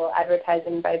doing a little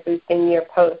advertising by boosting your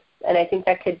posts, and I think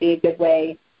that could be a good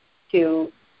way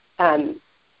to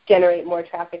generate more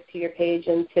traffic to your page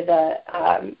and to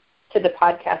the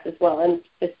podcast as well, and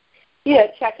just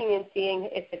checking and seeing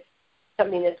if it's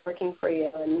something that's working for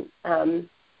you, and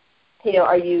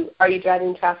are you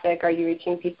driving traffic? Are you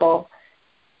reaching people?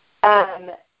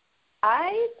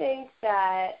 I think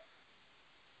that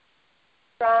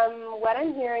from what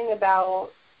I'm hearing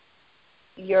about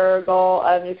your goal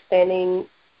of expanding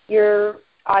your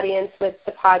audience with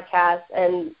the podcast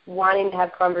and wanting to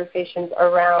have conversations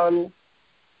around,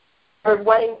 or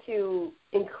wanting to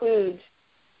include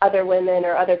other women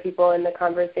or other people in the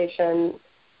conversation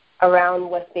around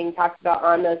what's being talked about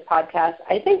on those podcasts,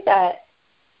 I think that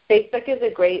Facebook is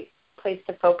a great place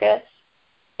to focus,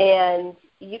 and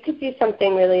you could do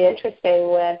something really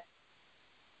interesting with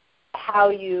how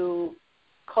you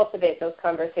cultivate those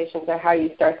conversations or how you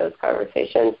start those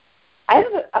conversations. I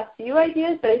have a few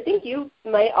ideas, but I think you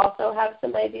might also have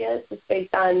some ideas just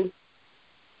based on,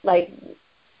 like,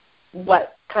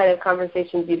 what kind of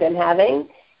conversations you've been having.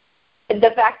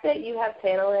 The fact that you have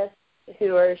panelists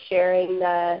who are sharing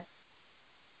the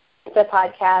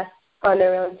podcast on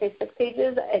their own Facebook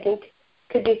pages, I think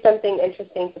could be something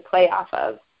interesting to play off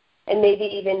of, and maybe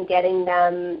even getting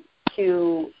them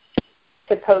to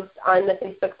post on the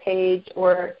Facebook page,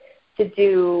 or to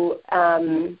do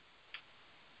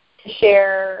to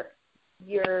share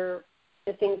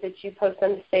the things that you post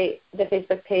on the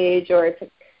Facebook page, or to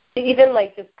even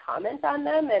like just comment on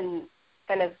them and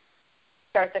kind of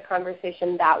start the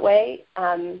conversation that way.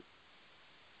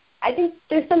 I think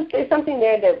there's something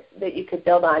there that you could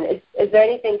build on. Is there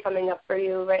anything coming up for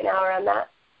you right now around that?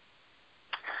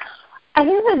 I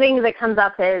think the thing that comes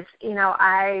up is,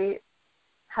 I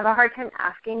have a hard time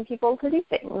asking people to do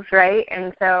things, right?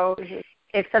 And so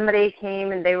if somebody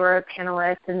came and they were a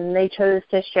panelist and they chose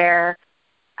to share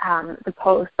the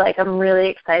post, like, I'm really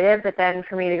excited, but then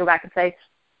for me to go back and say,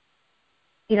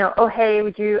 oh, hey,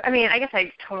 I guess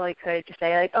I totally could just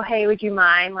say, like, oh, hey, would you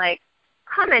mind, like,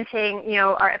 commenting,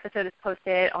 our episode is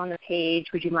posted on the page,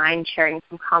 would you mind sharing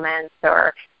some comments,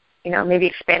 or, maybe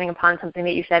expanding upon something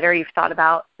that you said or you've thought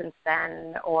about since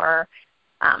then, or,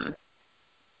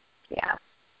 yeah.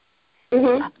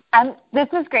 This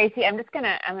is Gracie. I'm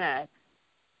gonna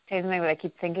say something that I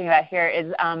keep thinking about here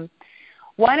is,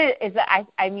 one is that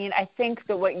I think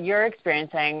that what you're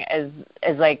experiencing is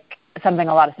like something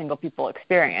a lot of single people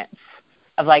experience,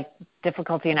 of like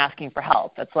difficulty in asking for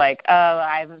help. It's like, oh,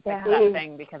 I haven't fixed that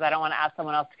thing because I don't want to ask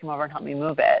someone else to come over and help me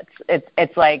move it.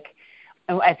 It's like,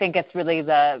 I think it's really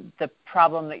the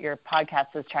problem that your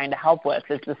podcast is trying to help with,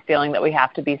 is this feeling that we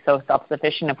have to be so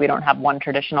self-sufficient if we don't have one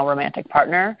traditional romantic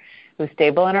partner who's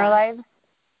stable in our lives.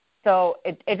 So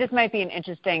it just might be an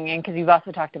interesting, and because you've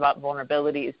also talked about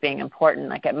vulnerability as being important,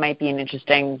 like it might be an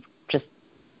interesting just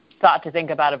thought to think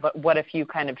about it, but what if you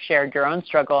kind of shared your own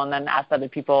struggle and then asked other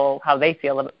people how they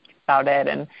feel about it?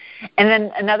 And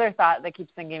then another thought that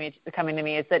keeps coming to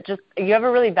me is that just you have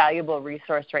a really valuable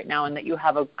resource right now, in that you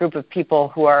have a group of people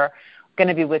who are going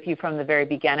to be with you from the very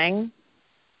beginning,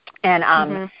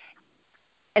 and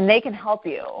they can help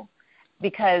you.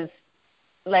 because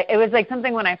like it was like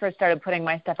something when I first started putting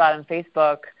my stuff out on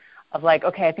Facebook of like,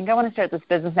 okay, I think I want to start this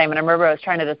business name. And I remember I was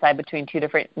trying to decide between two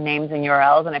different names and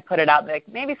URLs, and I put it out, like,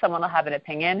 maybe someone will have an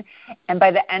opinion. And by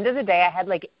the end of the day, I had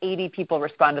like 80 people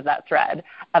respond to that thread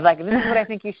of like, this is what I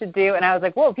think you should do. And I was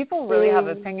like, whoa, people really have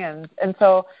opinions. And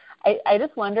so I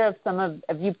just wonder if some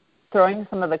of you throwing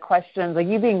some of the questions, like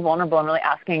you being vulnerable and really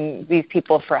asking these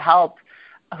people for help,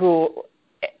 who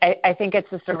I think it's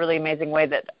just a really amazing way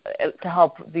that to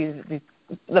help these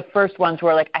the first ones who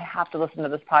are like, I have to listen to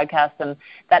this podcast, and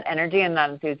that energy and that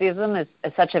enthusiasm is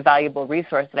such a valuable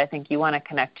resource that I think you want to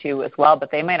connect to as well,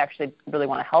 but they might actually really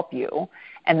want to help you,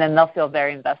 and then they'll feel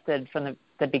very invested from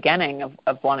the beginning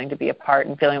of wanting to be a part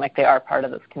and feeling like they are part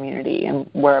of this community and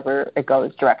wherever it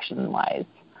goes direction-wise.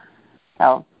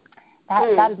 So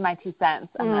that is my 2 cents.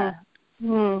 I'm going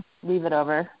to leave it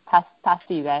over. Pass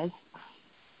to you guys.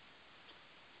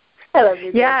 I love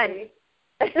you. Yeah.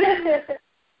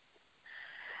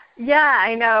 Yeah,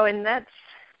 I know, and that's,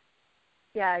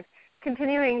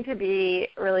 continuing to be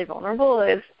really vulnerable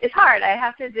is hard. I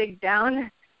have to dig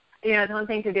down. You know, it's one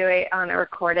thing to do it on a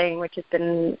recording, which has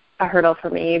been a hurdle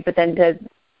for me, but then to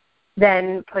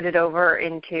put it over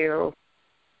into,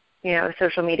 you know,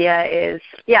 social media is,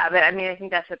 but I mean, I think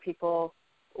that's what people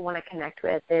want to connect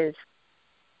with is,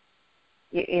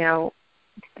 you know,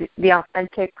 the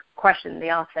authentic question,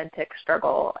 the authentic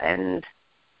struggle, and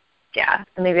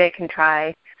maybe I can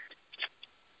try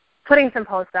putting some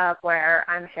posts up where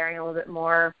I'm sharing a little bit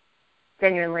more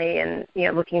genuinely and, you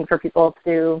know, looking for people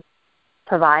to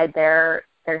provide their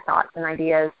thoughts and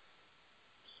ideas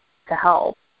to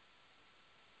help.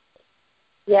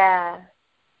 Yeah.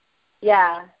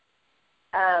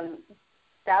 That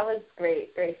was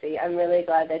great, Gracie. I'm really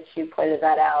glad that you pointed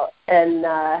that out. And,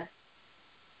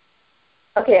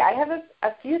 okay, I have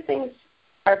a few things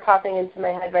are popping into my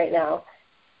head right now.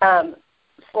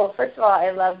 Well, first of all, I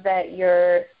love that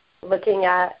you're looking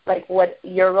at, like, what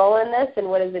your role in this and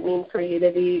what does it mean for you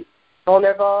to be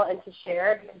vulnerable and to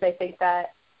share, because I think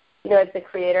that, you know, as the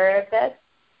creator of this,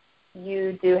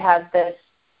 you do have this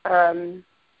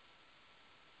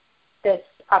this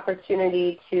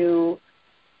opportunity to,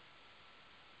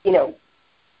 you know,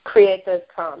 create those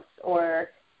prompts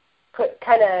or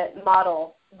kind of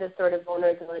model the sort of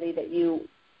vulnerability that you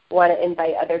want to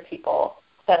invite other people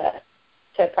to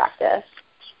practice.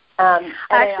 I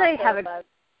actually have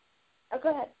Oh,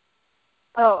 go ahead.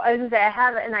 Oh, I was going to say, I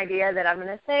have an idea that I'm going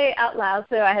to say out loud,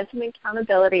 so I have some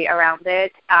accountability around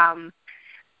it.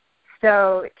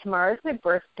 So tomorrow's my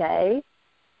birthday,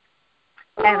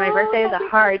 and my birthday is a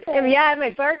hard day. Yeah, my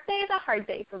birthday is a hard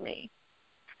day for me.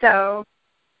 So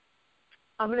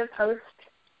I'm going to post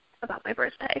about my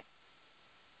birthday.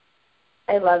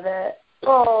 I love it.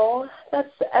 Oh,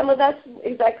 Emma, that's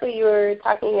exactly you were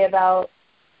talking about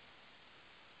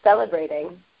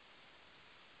celebrating.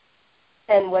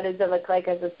 And what does it look like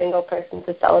as a single person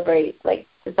to celebrate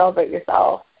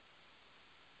yourself?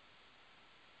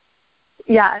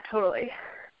 Yeah, totally.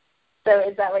 So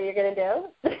is that what you're going to do?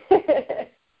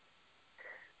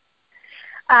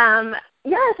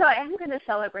 So I am going to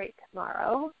celebrate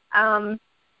tomorrow.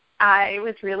 I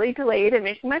was really delayed in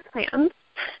making my plans.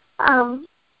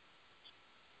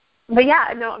 But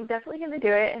yeah, no, I'm definitely going to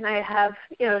do it, and I have,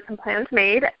 you know, some plans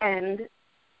made, and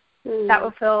that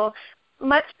will feel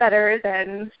much better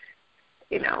than,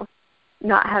 you know,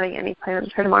 not having any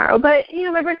plans for tomorrow. But, you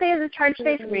know, my birthday is a charged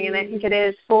day for me, and I think it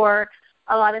is for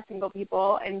a lot of single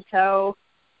people, and so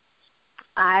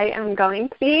I am going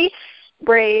to be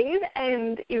brave,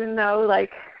 and even though,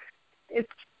 like,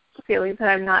 it's feelings that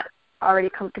I'm not already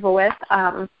comfortable with,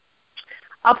 I'll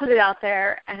put it out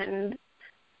there and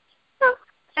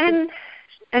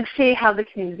see how the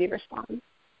community responds.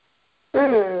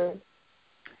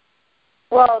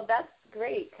 Well, that's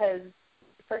great because,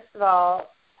 first of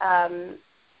all,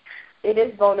 it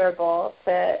is vulnerable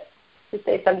to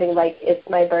say something like, it's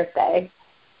my birthday.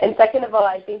 And second of all,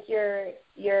 I think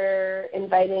you're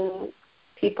inviting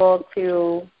people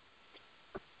to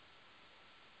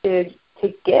give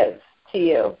to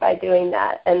you by doing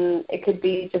that. And it could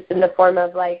be just in the form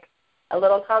of, like, a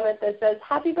little comment that says,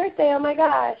 happy birthday, oh my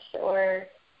gosh. Or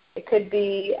it could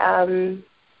be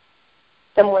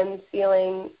someone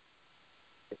feeling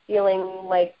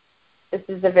like this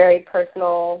is a very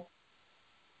personal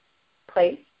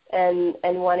place and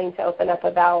wanting to open up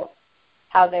about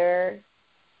how their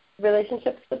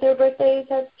relationships with their birthdays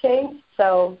have changed.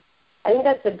 So I think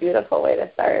that's a beautiful way to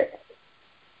start.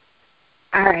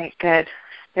 All right, good.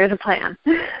 There's a plan.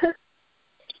 The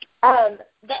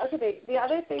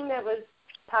other thing that was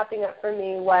popping up for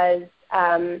me was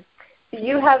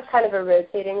you have kind of a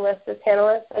rotating list of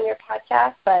panelists on your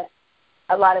podcast, but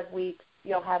a lot of weeks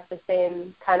you'll have the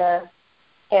same kind of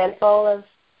handful of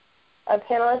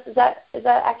panelists. Is that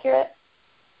accurate?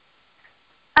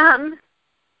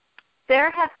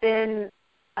 There have been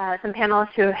some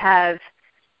panelists who have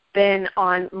been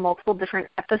on multiple different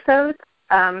episodes.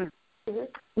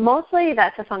 Mostly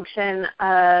that's a function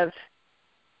of,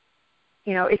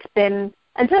 it's been,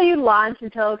 until you launch,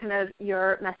 until kind of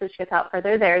your message gets out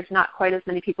further, there's not quite as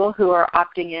many people who are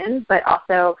opting in, but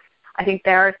also I think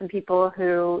there are some people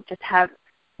who just have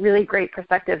really great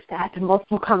perspectives to add to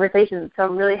multiple conversations. So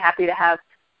I'm really happy to have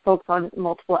folks on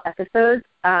multiple episodes.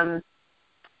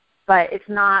 But it's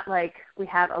not like we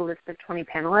have a list of 20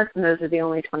 panelists, and those are the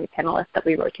only 20 panelists that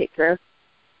we rotate through.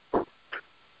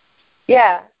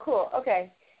 Yeah, cool.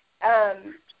 Okay.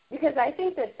 Because I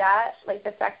think that, like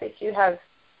the fact that you have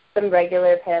some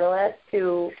regular panelists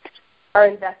who are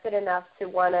invested enough to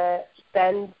want to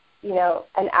spend,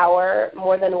 an hour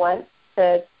more than once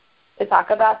to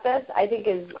talk about this, I think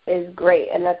is great,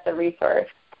 and that's a resource.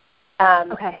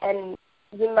 Okay. And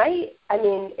you might,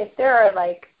 if there are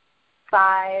like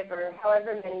 5 or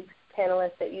however many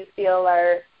panelists that you feel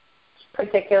are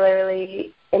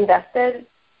particularly invested,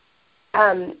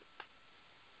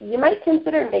 you might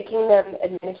consider making them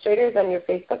administrators on your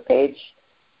Facebook page,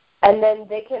 and then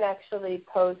they can actually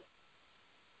post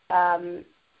to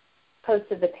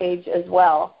the page as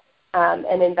well,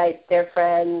 and invite their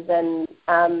friends. And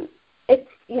it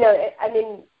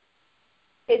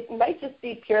might just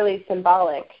be purely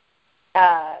symbolic,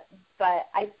 but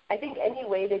I think any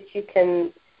way that you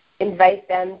can invite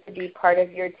them to be part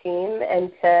of your team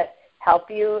and to help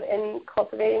you in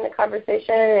cultivating the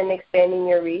conversation and expanding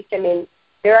your reach.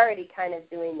 They're already kind of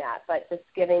doing that, but just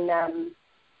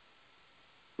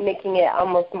making it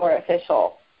almost more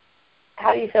official.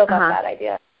 How do you feel about that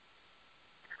idea?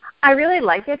 I really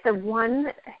like it. The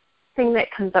one thing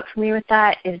that comes up for me with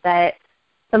that is that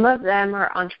some of them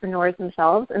are entrepreneurs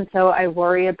themselves, and so I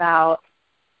worry about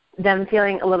them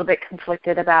feeling a little bit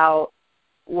conflicted about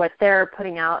what they're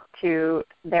putting out to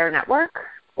their network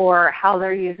or how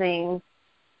they're using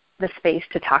the space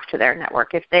to talk to their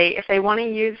network. If they want to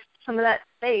use some of that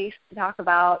space to talk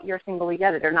about Your Single We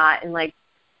Get It or not, and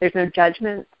there's no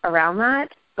judgment around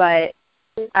that, but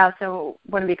I also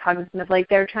want to be cognizant of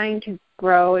they're trying to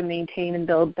grow and maintain and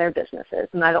build their businesses,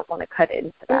 and I don't want to cut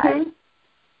into that. Mm-hmm.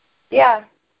 Yeah.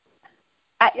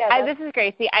 This is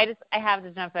Gracie. I have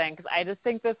to jump in because I just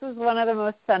think this is one of the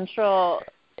most central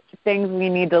things we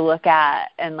need to look at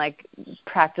and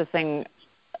practicing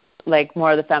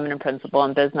more of the feminine principle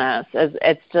in business.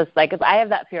 It's just because I have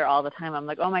that fear all the time. I'm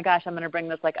oh my gosh, I'm going to bring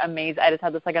this amazing. I just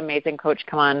had this amazing coach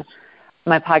come on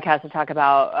my podcast to talk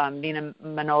about Nina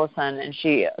Manolson, and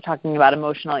she talking about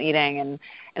emotional eating, and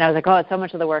I was it's so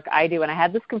much of the work I do, and I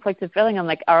had this conflicted feeling. I'm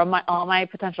are all my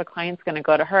potential clients going to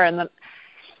go to her?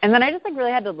 And then I just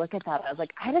really had to look at that. I was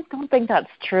I just don't think that's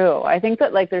true. I think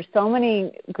that there's so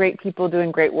many great people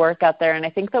doing great work out there, and I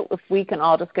think that if we can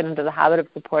all just get into the habit of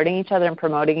supporting each other and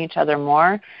promoting each other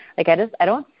more, I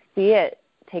don't see it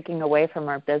taking away from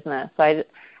our business. So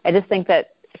I just think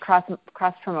that cross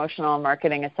promotional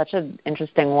marketing is such an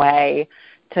interesting way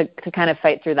to kind of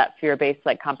fight through that fear-based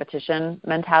competition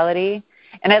mentality.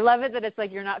 And I love it that it's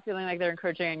you're not feeling like they're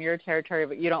encroaching on your territory,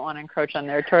 but you don't want to encroach on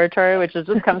their territory, which just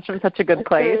comes from such a good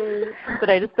place. But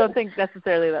I just don't think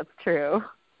necessarily that's true.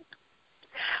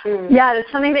 Yeah, it's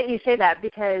funny that you say that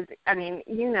because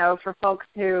for folks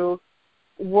who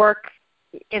work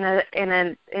in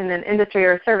an industry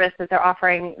or a service that they're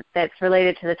offering that's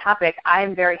related to the topic,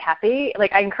 I'm very happy.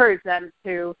 I encourage them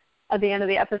to, at the end of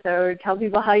the episode, tell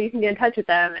people how you can get in touch with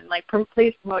them and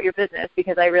please promote your business,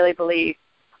 because I really believe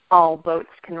all boats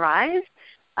can rise.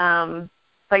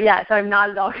 But yeah, so I'm not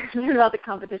at all concerned about the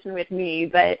competition with me,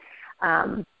 but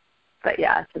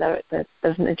yeah, so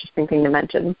that's an interesting thing to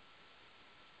mention.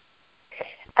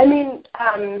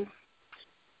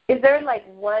 Is there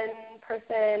one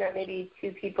person or maybe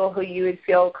 2 people who you would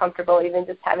feel comfortable even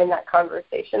just having that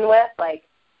conversation with,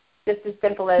 just as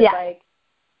simple as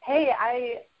hey,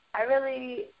 I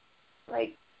really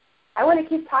I want to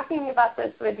keep talking about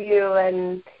this with you,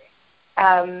 and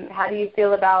how do you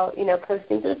feel about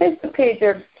posting to the Facebook page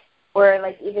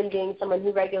or even being someone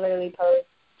who regularly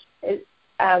posts?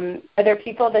 Are there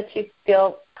people that you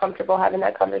feel comfortable having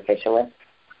that conversation with?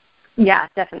 Yeah,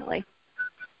 definitely.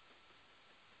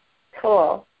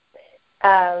 Cool.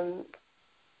 Do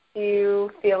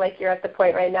you feel like you're at the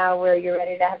point right now where you're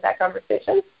ready to have that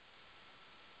conversation?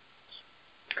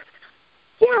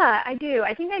 Yeah, I do.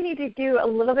 I think I need to do a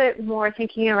little bit more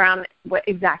thinking around what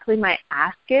exactly my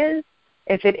ask is.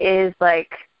 If it is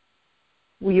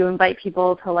will you invite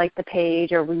people to like the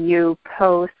page, or will you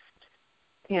post,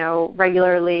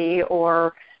 regularly,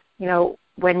 or,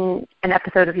 when an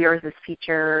episode of yours is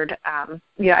featured. I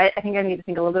think I need to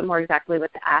think a little bit more exactly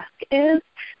what the ask is.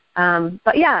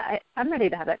 But yeah, I'm ready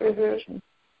to have that conversation.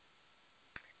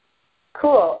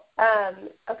 Cool.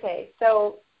 Okay,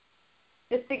 so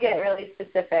just to get really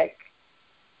specific,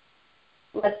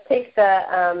 let's take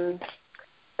the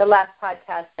last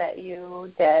podcast that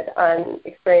you did on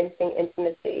experiencing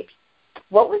intimacy.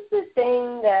 What was the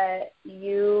thing that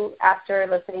you, after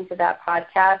listening to that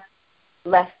podcast,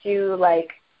 left you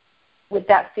with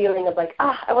that feeling of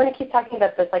I want to keep talking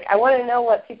about this. I want to know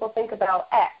what people think about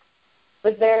X.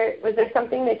 Was there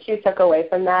something that you took away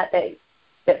from that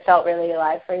felt really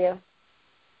alive for you?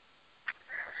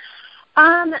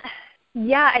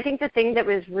 Yeah, I think the thing that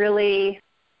was really,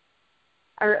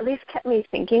 or at least kept me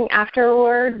thinking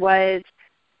afterward, was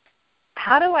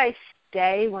how do I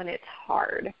stay when it's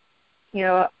hard?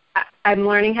 I'm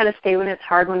learning how to stay when it's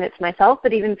hard when it's myself,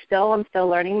 but even still, I'm still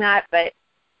learning that. But,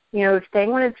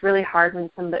 staying when it's really hard when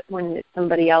it's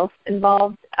somebody else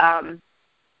involved, I'm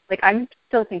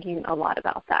still thinking a lot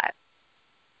about that.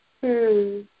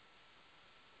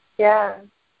 Yeah.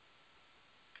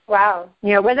 Wow.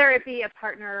 Whether it be a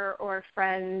partner or a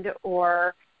friend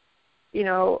or,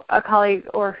 a colleague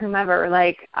or whomever,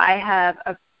 I have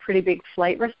a pretty big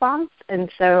flight response.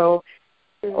 And so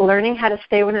learning how to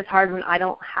stay when it's hard when I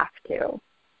don't have to.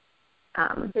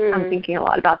 I'm thinking a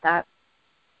lot about that.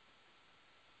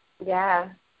 Yeah.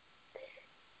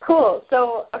 Cool.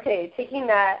 So, okay, taking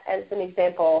that as an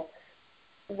example,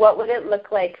 what would it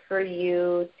look like for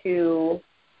you to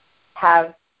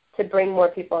bring more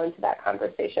people into that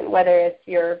conversation, whether it's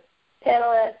your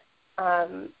panelists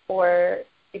or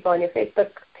people on your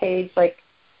Facebook page?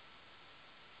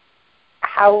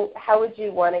 How would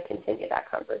you want to continue that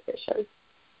conversation?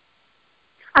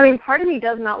 I mean, part of me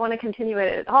does not want to continue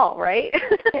it at all, right?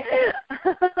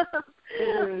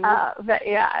 But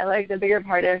yeah, the bigger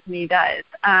part of me does.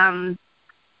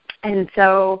 And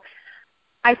so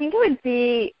I think it would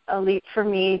be a leap for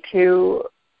me to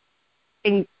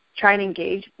try and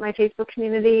engage my Facebook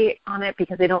community on it,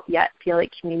 because they don't yet feel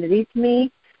like community to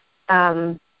me.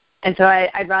 And so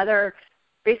I'd rather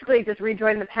basically just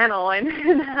rejoin the panel and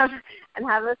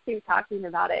have us keep talking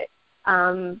about it.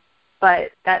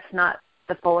 But that's not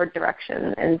the forward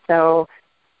direction. And so,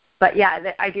 but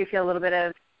yeah, I do feel a little bit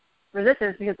of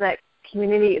resistance because that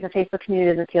community, the Facebook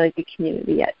community, doesn't feel like a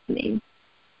community yet to me.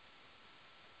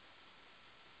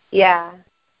 Yeah.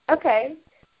 Okay.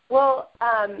 Well,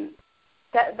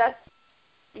 that's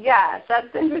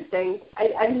interesting.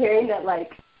 I'm hearing that,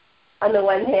 on the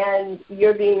one hand,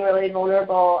 you're being really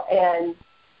vulnerable, and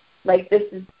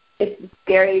it's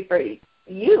scary for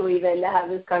you even to have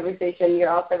this conversation. You're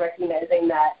also recognizing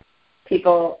that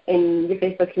people in your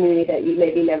Facebook community that you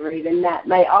maybe never even met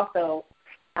might also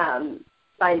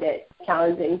find it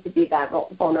challenging to be that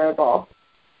vulnerable.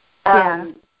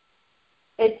 Yeah.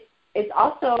 It's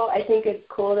also, I think it's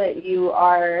cool that you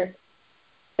are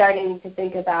starting to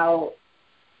think about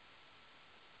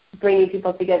bringing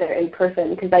people together in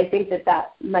person, because I think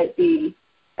that might be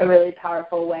a really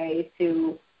powerful way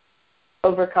to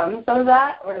overcome some of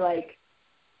that, or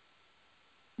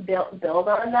build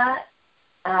on that.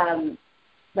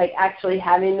 Actually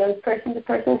having those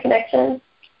person-to-person connections.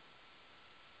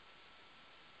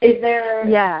 Is there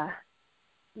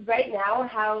right now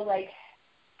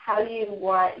how do you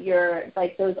want your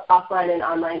those offline and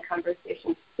online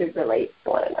conversations to relate to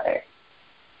one another?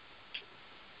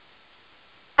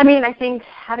 I mean, I think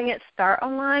having it start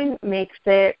online makes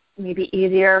it maybe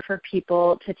easier for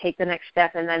people to take the next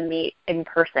step and then meet in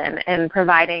person, and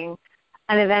providing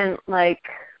an event like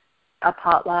a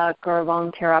potluck or a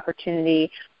volunteer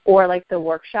opportunity, or the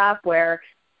workshop, where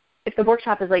if the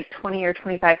workshop is 20 or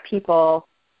 25 people,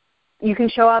 you can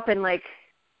show up and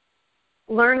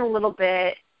learn a little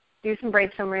bit, do some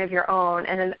brainstorming of your own,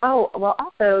 and then,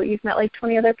 also you've met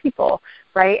 20 other people,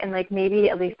 right? And maybe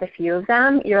at least a few of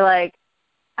them, you're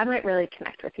I might really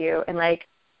connect with you, and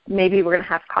maybe we're going to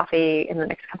have coffee in the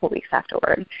next couple of weeks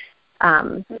afterward.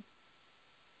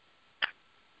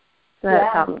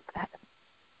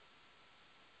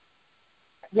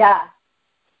 Yeah.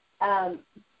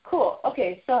 Cool.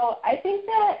 Okay, so I think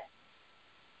that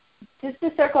just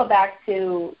to circle back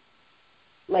to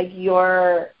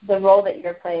the role that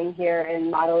you're playing here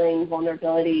in modeling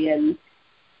vulnerability and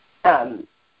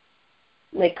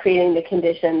creating the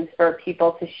conditions for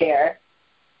people to share.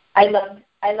 I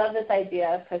love this idea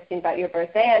of posting about your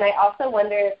birthday, and I also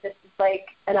wonder if this is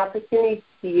an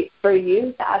opportunity for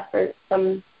you to ask for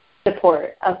some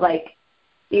support of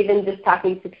even just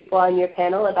talking to people on your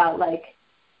panel about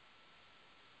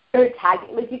for or tag,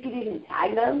 like you could even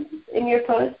tag them in your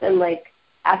post and like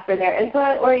ask for their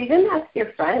input, or even ask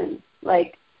your friends,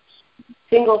 like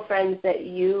single friends that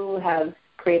you have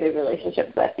created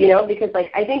relationships with, you know, because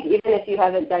like I think even if you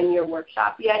haven't done your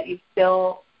workshop yet, you've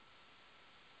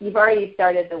already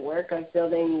started the work of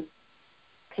building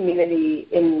community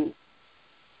in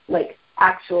like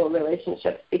actual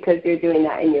relationships because you're doing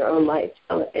that in your own life.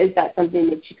 So is that something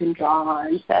that you can draw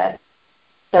on to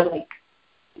like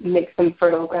make some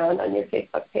fertile ground on your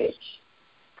Facebook page?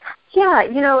 Yeah,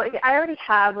 you know, I already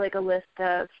have like a list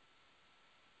of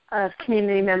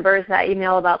community members that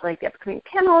email about like the upcoming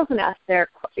panels and ask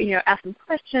them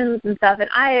questions and stuff. And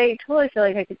I totally feel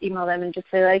like I could email them and just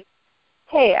say like,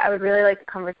 hey, I would really like the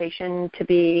conversation to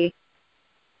be.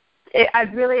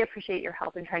 I'd really appreciate your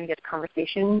help in trying to get the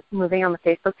conversation moving on the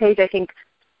Facebook page. I think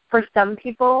for some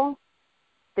people,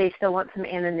 they still want some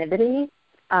anonymity.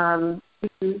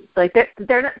 Like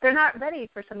they're not ready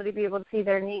for somebody to be able to see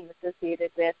their name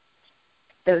associated with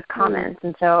those comments,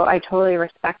 and so I totally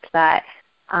respect that.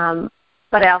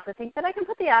 But I also think that I can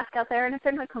put the ask out there, and if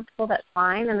they're not comfortable, that's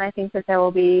fine. And I think that there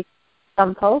will be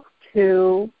some folks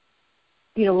who,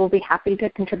 you know, will be happy to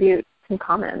contribute some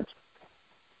comments.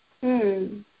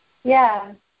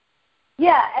 Yeah.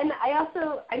 Yeah, and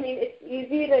I mean, it's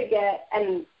easy to get,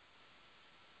 and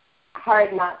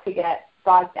hard not to get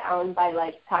bogged down by,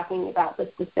 like, talking about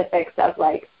the specifics of,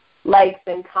 like, likes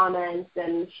and comments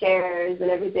and shares and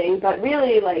everything. But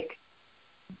really, like,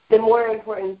 the more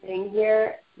important thing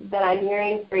here that I'm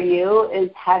hearing for you is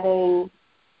having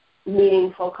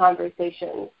meaningful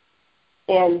conversations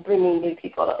and bringing new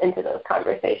people into those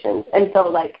conversations. And so,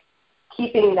 like,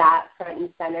 keeping that front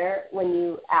and center when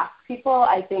you ask people,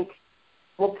 I think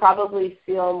will probably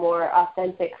feel more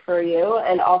authentic for you,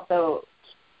 and also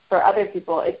for other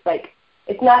people. It's like,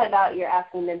 it's not about you're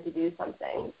asking them to do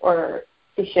something or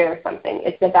to share something.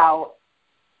 It's about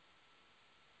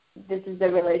this is a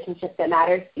relationship that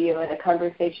matters to you and a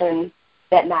conversation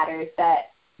that matters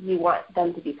that you want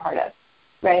them to be part of,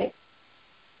 right?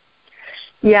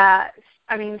 Yeah,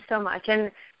 I mean, so much.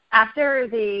 And after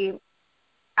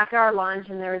our launch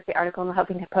and there was the article in the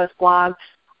Huffington Post blog,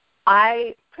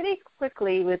 I pretty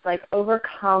quickly was like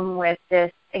overcome with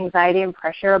this anxiety and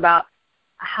pressure about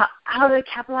how to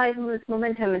capitalize on this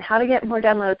momentum and how to get more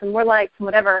downloads and more likes and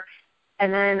whatever.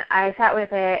 And then I sat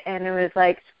with it and it was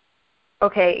like,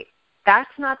 okay, that's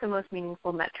not the most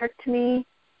meaningful metric to me.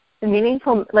 The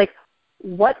meaningful, like,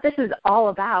 what this is all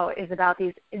about is about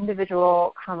these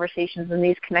individual conversations and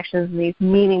these connections and these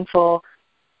meaningful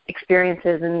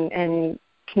experiences and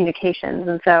communications.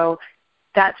 And so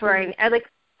that's where I like,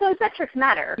 those metrics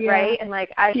matter, right? And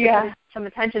like I should pay some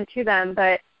attention to them,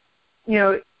 but you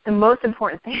know, the most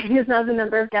important thing is not the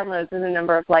number of downloads and the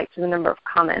number of likes and the number of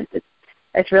comments.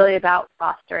 It's really about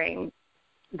fostering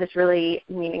this really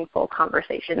meaningful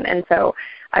conversation. And so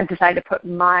I've decided to put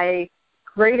my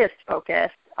greatest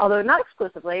focus, although not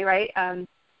exclusively, right, on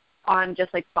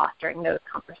just like fostering those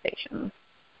conversations.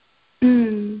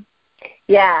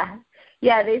 Yeah.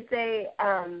 Yeah, they say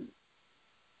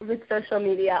with social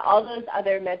media, all those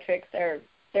other metrics they're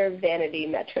vanity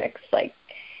metrics. Like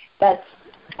that's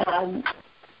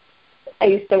I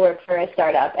used to work for a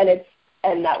startup, and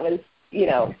that was, you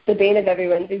know, the bane of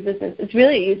everyone's existence. It's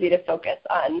really easy to focus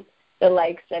on the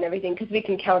likes and everything because we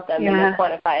can count them and they're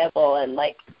quantifiable, and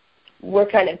like we're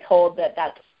kind of told that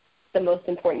that's the most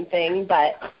important thing.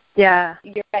 But you're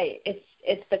right.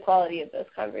 It's the quality of those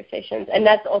conversations, and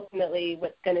that's ultimately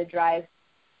what's going to drive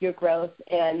your growth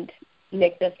and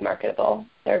make this marketable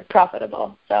or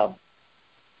profitable. So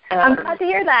I'm glad to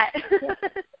hear that.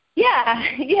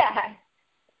 Yeah.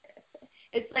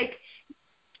 It's like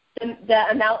the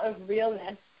amount of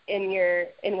realness in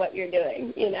what you're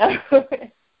doing, you know.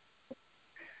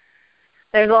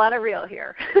 There's a lot of real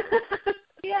here.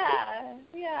 Yeah.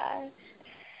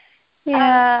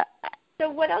 So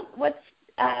what else?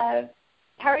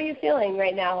 How are you feeling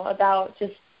right now about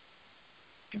just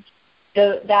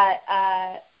what's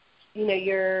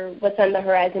on the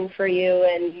horizon for you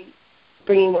and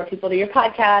bringing more people to your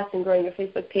podcast and growing your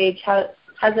Facebook page? How's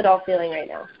it all feeling right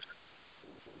now?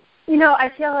 You know,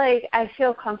 I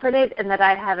feel comforted in that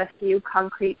I have a few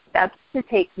concrete steps to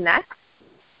take next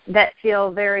that feel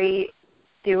very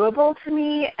doable to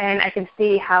me, and I can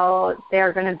see how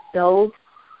they're going to build.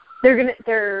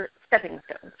 They're stepping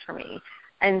stones for me,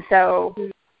 and so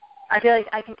I feel like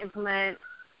I can implement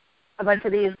a bunch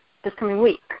of these this coming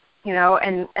week. You know,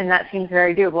 and that seems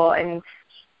very doable, and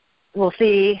we'll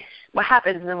see what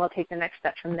happens, and then we'll take the next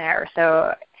step from there.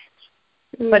 So,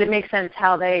 but it makes sense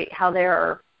how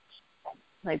they're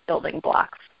like building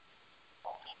blocks.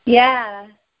 Yeah.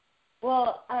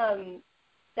 Well,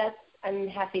 I'm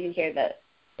happy to hear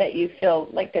that you feel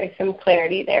like there's some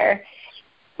clarity there.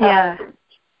 Yeah.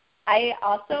 I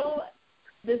also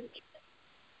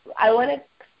I want to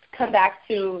come back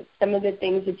to some of the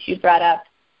things that you brought up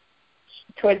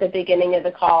towards the beginning of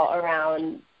the call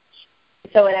around.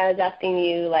 So when I was asking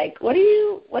you, like, what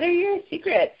are your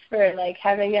secrets for like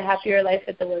having a happier life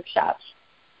at the workshops?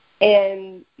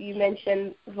 And you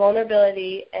mentioned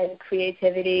vulnerability and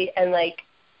creativity and like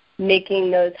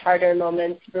making those harder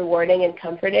moments rewarding and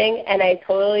comforting. And I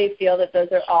totally feel that those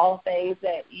are all things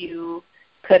that you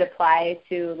could apply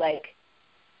to like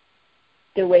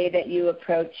the way that you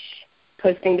approach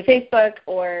posting to Facebook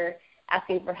or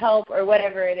asking for help or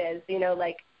whatever it is. You know,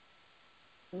 like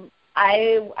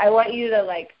I want you to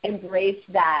like embrace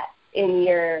that in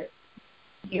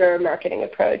your marketing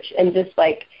approach and just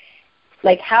like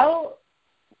how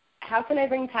can I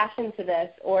bring passion to this,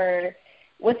 or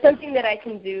what's something that I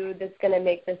can do that's going to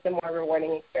make this a more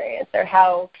rewarding experience, or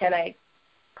how can I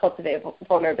cultivate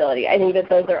vulnerability? I think that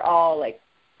those are all like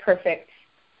perfect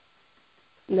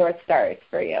North Stars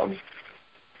for you.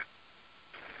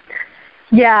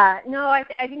 Yeah, no, I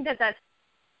think that's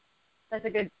a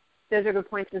good. Those are good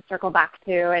points to circle back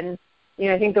to, and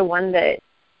I think the one that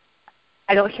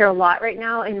I don't hear a lot right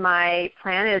now in my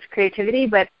plan is creativity,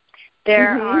 but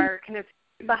there are kind of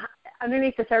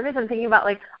underneath the surface. I'm thinking about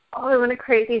like, I want to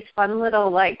create these fun little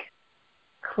like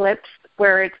clips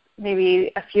where it's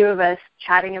maybe a few of us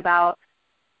chatting about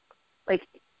like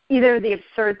either the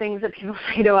absurd things that people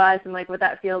say to us and like what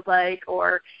that feels like,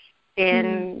 or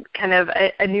in kind of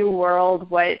a new world,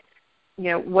 what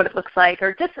it looks like,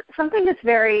 or just something that's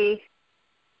very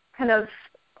kind of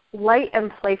light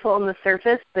and playful on the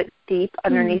surface, but deep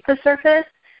underneath the surface.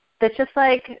 That's just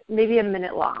like maybe a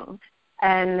minute long,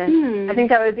 and I think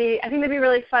that'd be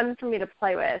really fun for me to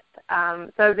play with. So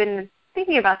I've been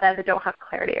thinking about that, but don't have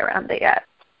clarity around it yet.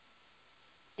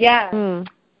 Yeah.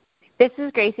 This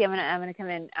is Gracie. I'm gonna come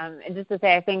in and just to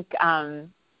say I think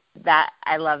that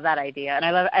I love that idea, and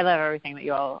I love everything that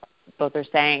you all both are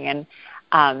saying,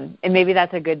 and maybe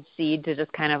that's a good seed to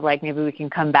just kind of like maybe we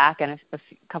can come back in a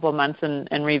couple of months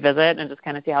and revisit and just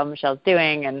kind of see how Michelle's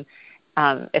doing, and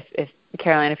if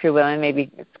Caroline, if you're willing,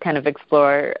 maybe kind of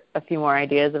explore a few more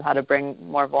ideas of how to bring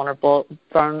more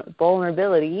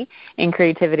vulnerability and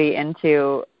creativity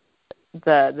into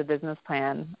the business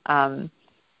plan.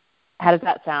 How does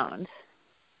that sound?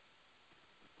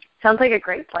 Sounds like a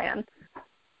great plan.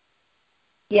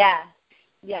 Yeah,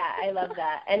 I love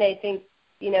that. And I think,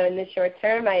 in the short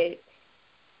term, I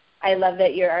love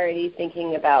that you're already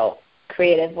thinking about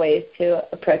creative ways to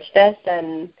approach this.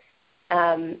 And,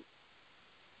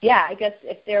 I guess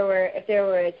if there were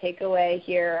a takeaway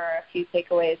here or a few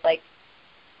takeaways, like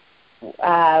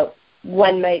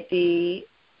one might be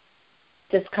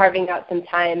just carving out some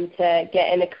time to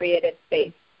get in a creative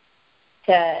space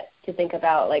to think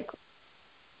about, like,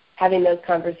 having those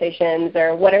conversations,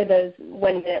 or what are those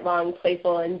 1 minute long,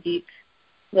 playful and deep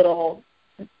little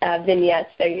vignettes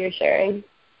that you're sharing?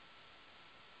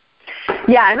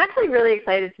 Yeah, I'm actually really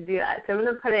excited to do that. So I'm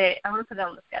going to put it on the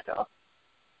schedule.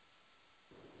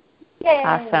 Yay.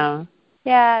 Awesome.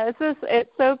 Yeah,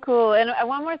 it's so cool. And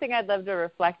one more thing I'd love to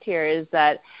reflect here is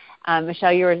that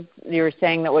Michelle, you were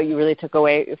saying that what you really took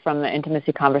away from the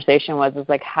intimacy conversation was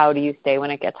like, how do you stay when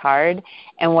it gets hard?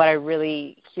 And what I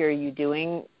really hear you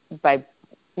doing by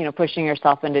pushing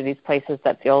yourself into these places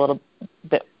that feel a little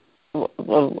bit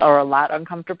or a lot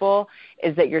uncomfortable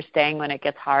is that you're staying when it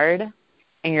gets hard,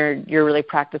 and you're really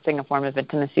practicing a form of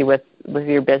intimacy with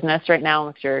your business right now,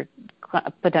 with your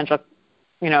potential,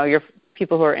 your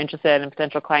people who are interested in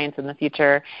potential clients in the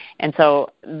future. And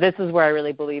so this is where I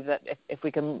really believe that if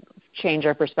we can change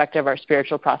our perspective, our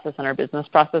spiritual process and our business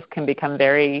process can become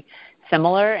very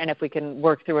similar. And if we can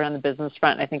work through it on the business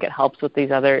front, I think it helps with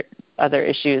these other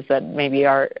issues that maybe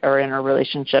are in our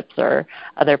relationships or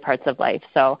other parts of life.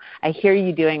 So I hear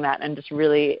you doing that and just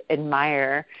really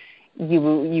admire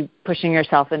you pushing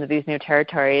yourself into these new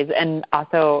territories. And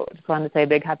also just wanted to say a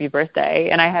big happy birthday.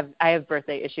 And I have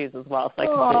birthday issues as well, so I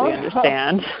completely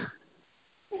understand.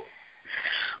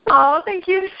 Oh, thank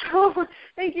you so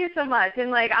much.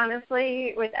 And like,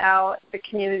 honestly, without the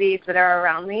communities that are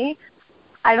around me,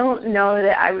 I don't know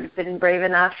that I would have been brave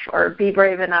enough or be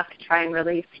brave enough to try and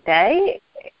really stay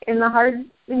in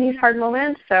these hard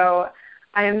moments. So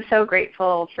I am so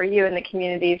grateful for you and the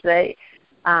communities that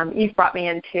you've brought me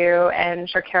into, and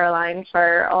for Caroline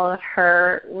for all of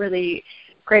her really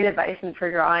great advice and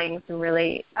for drawing some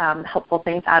really helpful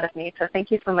things out of me. So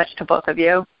thank you so much to both of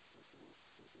you.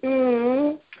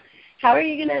 How are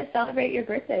you going to celebrate your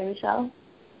birthday, Michelle?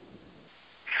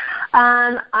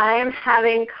 I'm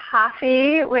having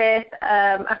coffee with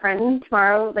a friend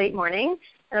tomorrow late morning,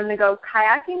 and I'm going to go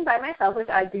kayaking by myself, which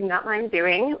I do not mind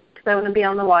doing because I want to be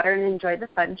on the water and enjoy the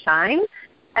sunshine.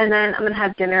 And then I'm going to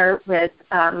have dinner with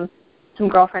some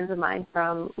girlfriends of mine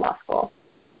from law school.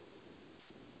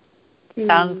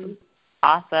 Sounds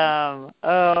awesome.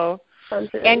 Oh,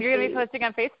 and you're going to be posting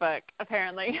on Facebook,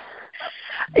 apparently.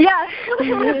 Yeah, I'm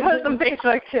going to post on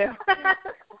Facebook, too.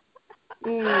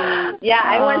 Yeah,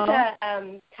 I went to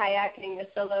kayaking, a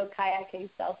solo kayaking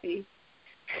selfie.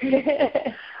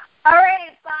 All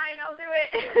right, fine, I'll do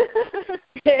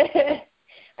it.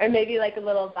 Or maybe like a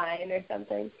little vine or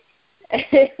something.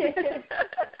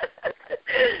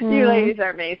 You ladies are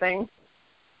amazing.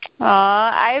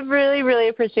 I've really, really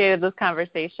appreciated this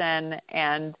conversation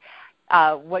and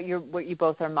what you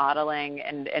both are modeling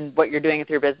and what you're doing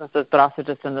with your businesses, but also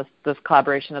just in this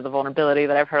collaboration of the vulnerability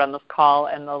that I've heard on this call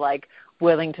and the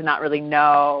willing to not really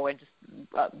know and just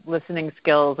listening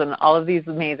skills and all of these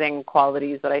amazing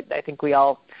qualities that I think we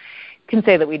all can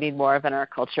say that we need more of in our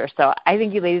culture. So I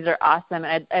think you ladies are awesome.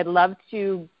 And I'd love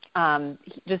to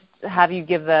just have you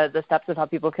give the steps of how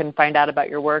people can find out about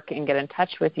your work and get in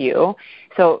touch with you.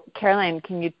 So Caroline,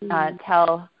 can you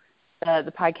tell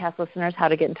the podcast listeners how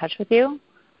to get in touch with you?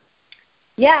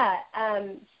 Yeah,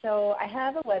 so I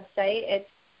have a website. It's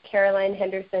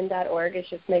carolinehenderson.org. It's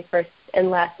just my first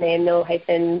and last name, no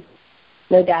hyphens,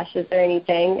 no dashes or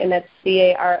anything, and that's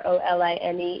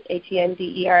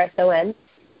CarolineHenderson.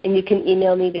 And you can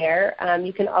email me there.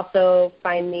 You can also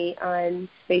find me on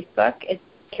Facebook. It's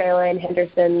Caroline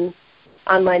Henderson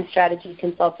Online Strategy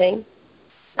Consulting.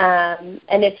 And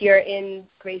if you're in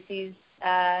Gracie's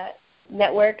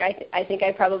network, I think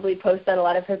I probably post on a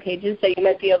lot of her pages, so you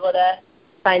might be able to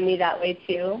find me that way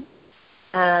too.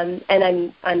 And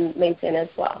I'm on LinkedIn as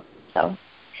well. So,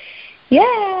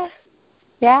 yeah.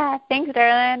 Yeah, thanks,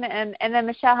 Caroline. And then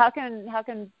Michelle, how can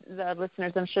the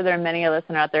listeners? I'm sure there are many a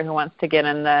listener out there who wants to get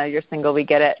in Your Single We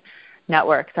Get It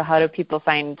network. So how do people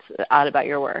find out about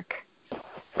your work?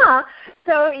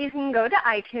 So you can go to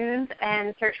iTunes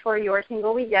and search for Your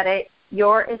Single We Get It.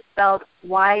 Your is spelled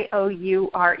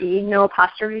Y-O-U-R-E, no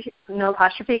apostrophe,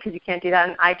 because you can't do that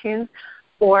in iTunes,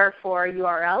 or for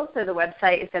URL. So the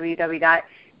website is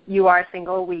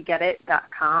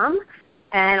www.yoursinglewegetit.com.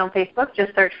 And on Facebook,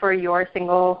 just search for Your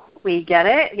Single We Get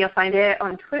It. You'll find it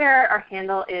on Twitter. Our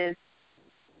handle is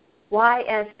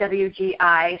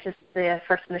YSWGI, it's just the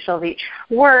first initial of each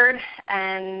word.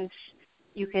 And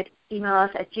you could email us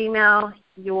at Gmail,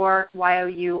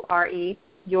 Y-O-U-R-E,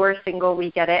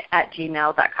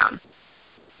 yoursinglewegetit@gmail.com.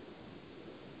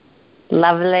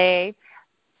 Lovely.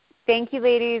 Thank you,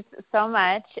 ladies, so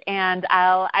much. And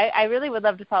I really would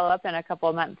love to follow up in a couple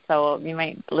of months. So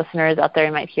listeners out there,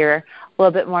 you might hear a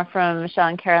little bit more from Michelle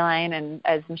and Caroline, and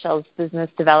as Michelle's business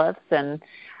develops. And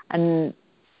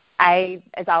I,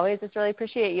 as always, just really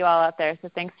appreciate you all out there. So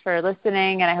thanks for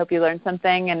listening, and I hope you learned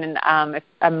something. And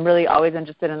I'm really always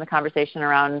interested in the conversation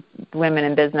around women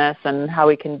in business and how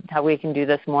we can do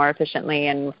this more efficiently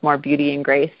and with more beauty and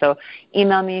grace. So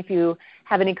email me if you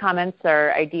have any comments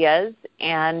or ideas.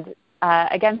 And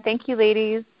again, thank you,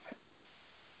 ladies.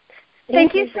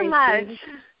 Thank you so much.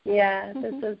 Yeah,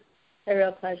 this was a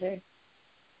real pleasure.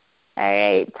 All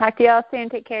right. Talk to you all soon.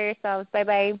 Take care of yourselves.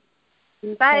 Bye-bye.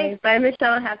 Bye. Bye,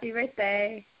 Michelle. Happy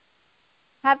birthday.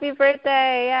 Happy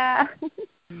birthday, yeah.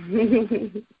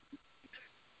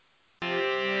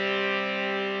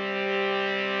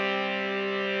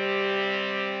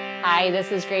 Hi,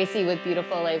 this is Gracie with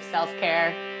Beautiful Life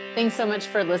Self-Care. Thanks so much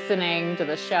for listening to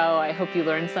the show. I hope you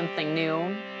learned something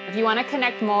new. If you want to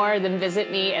connect more, then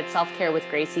visit me at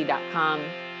selfcarewithgracie.com.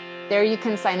 There you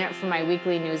can sign up for my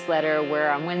weekly newsletter where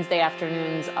on Wednesday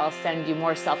afternoons I'll send you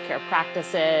more self-care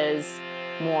practices,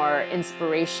 more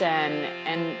inspiration,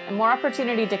 and more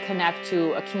opportunity to connect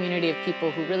to a community of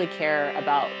people who really care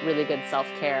about really good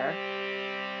self-care.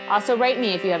 Also, write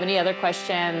me if you have any other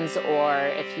questions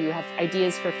or if you have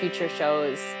ideas for future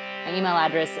shows. My email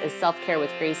address is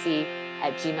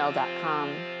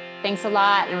selfcarewithgracie@gmail.com. Thanks a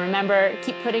lot, and remember,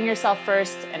 keep putting yourself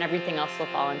first and everything else will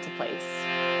fall into place.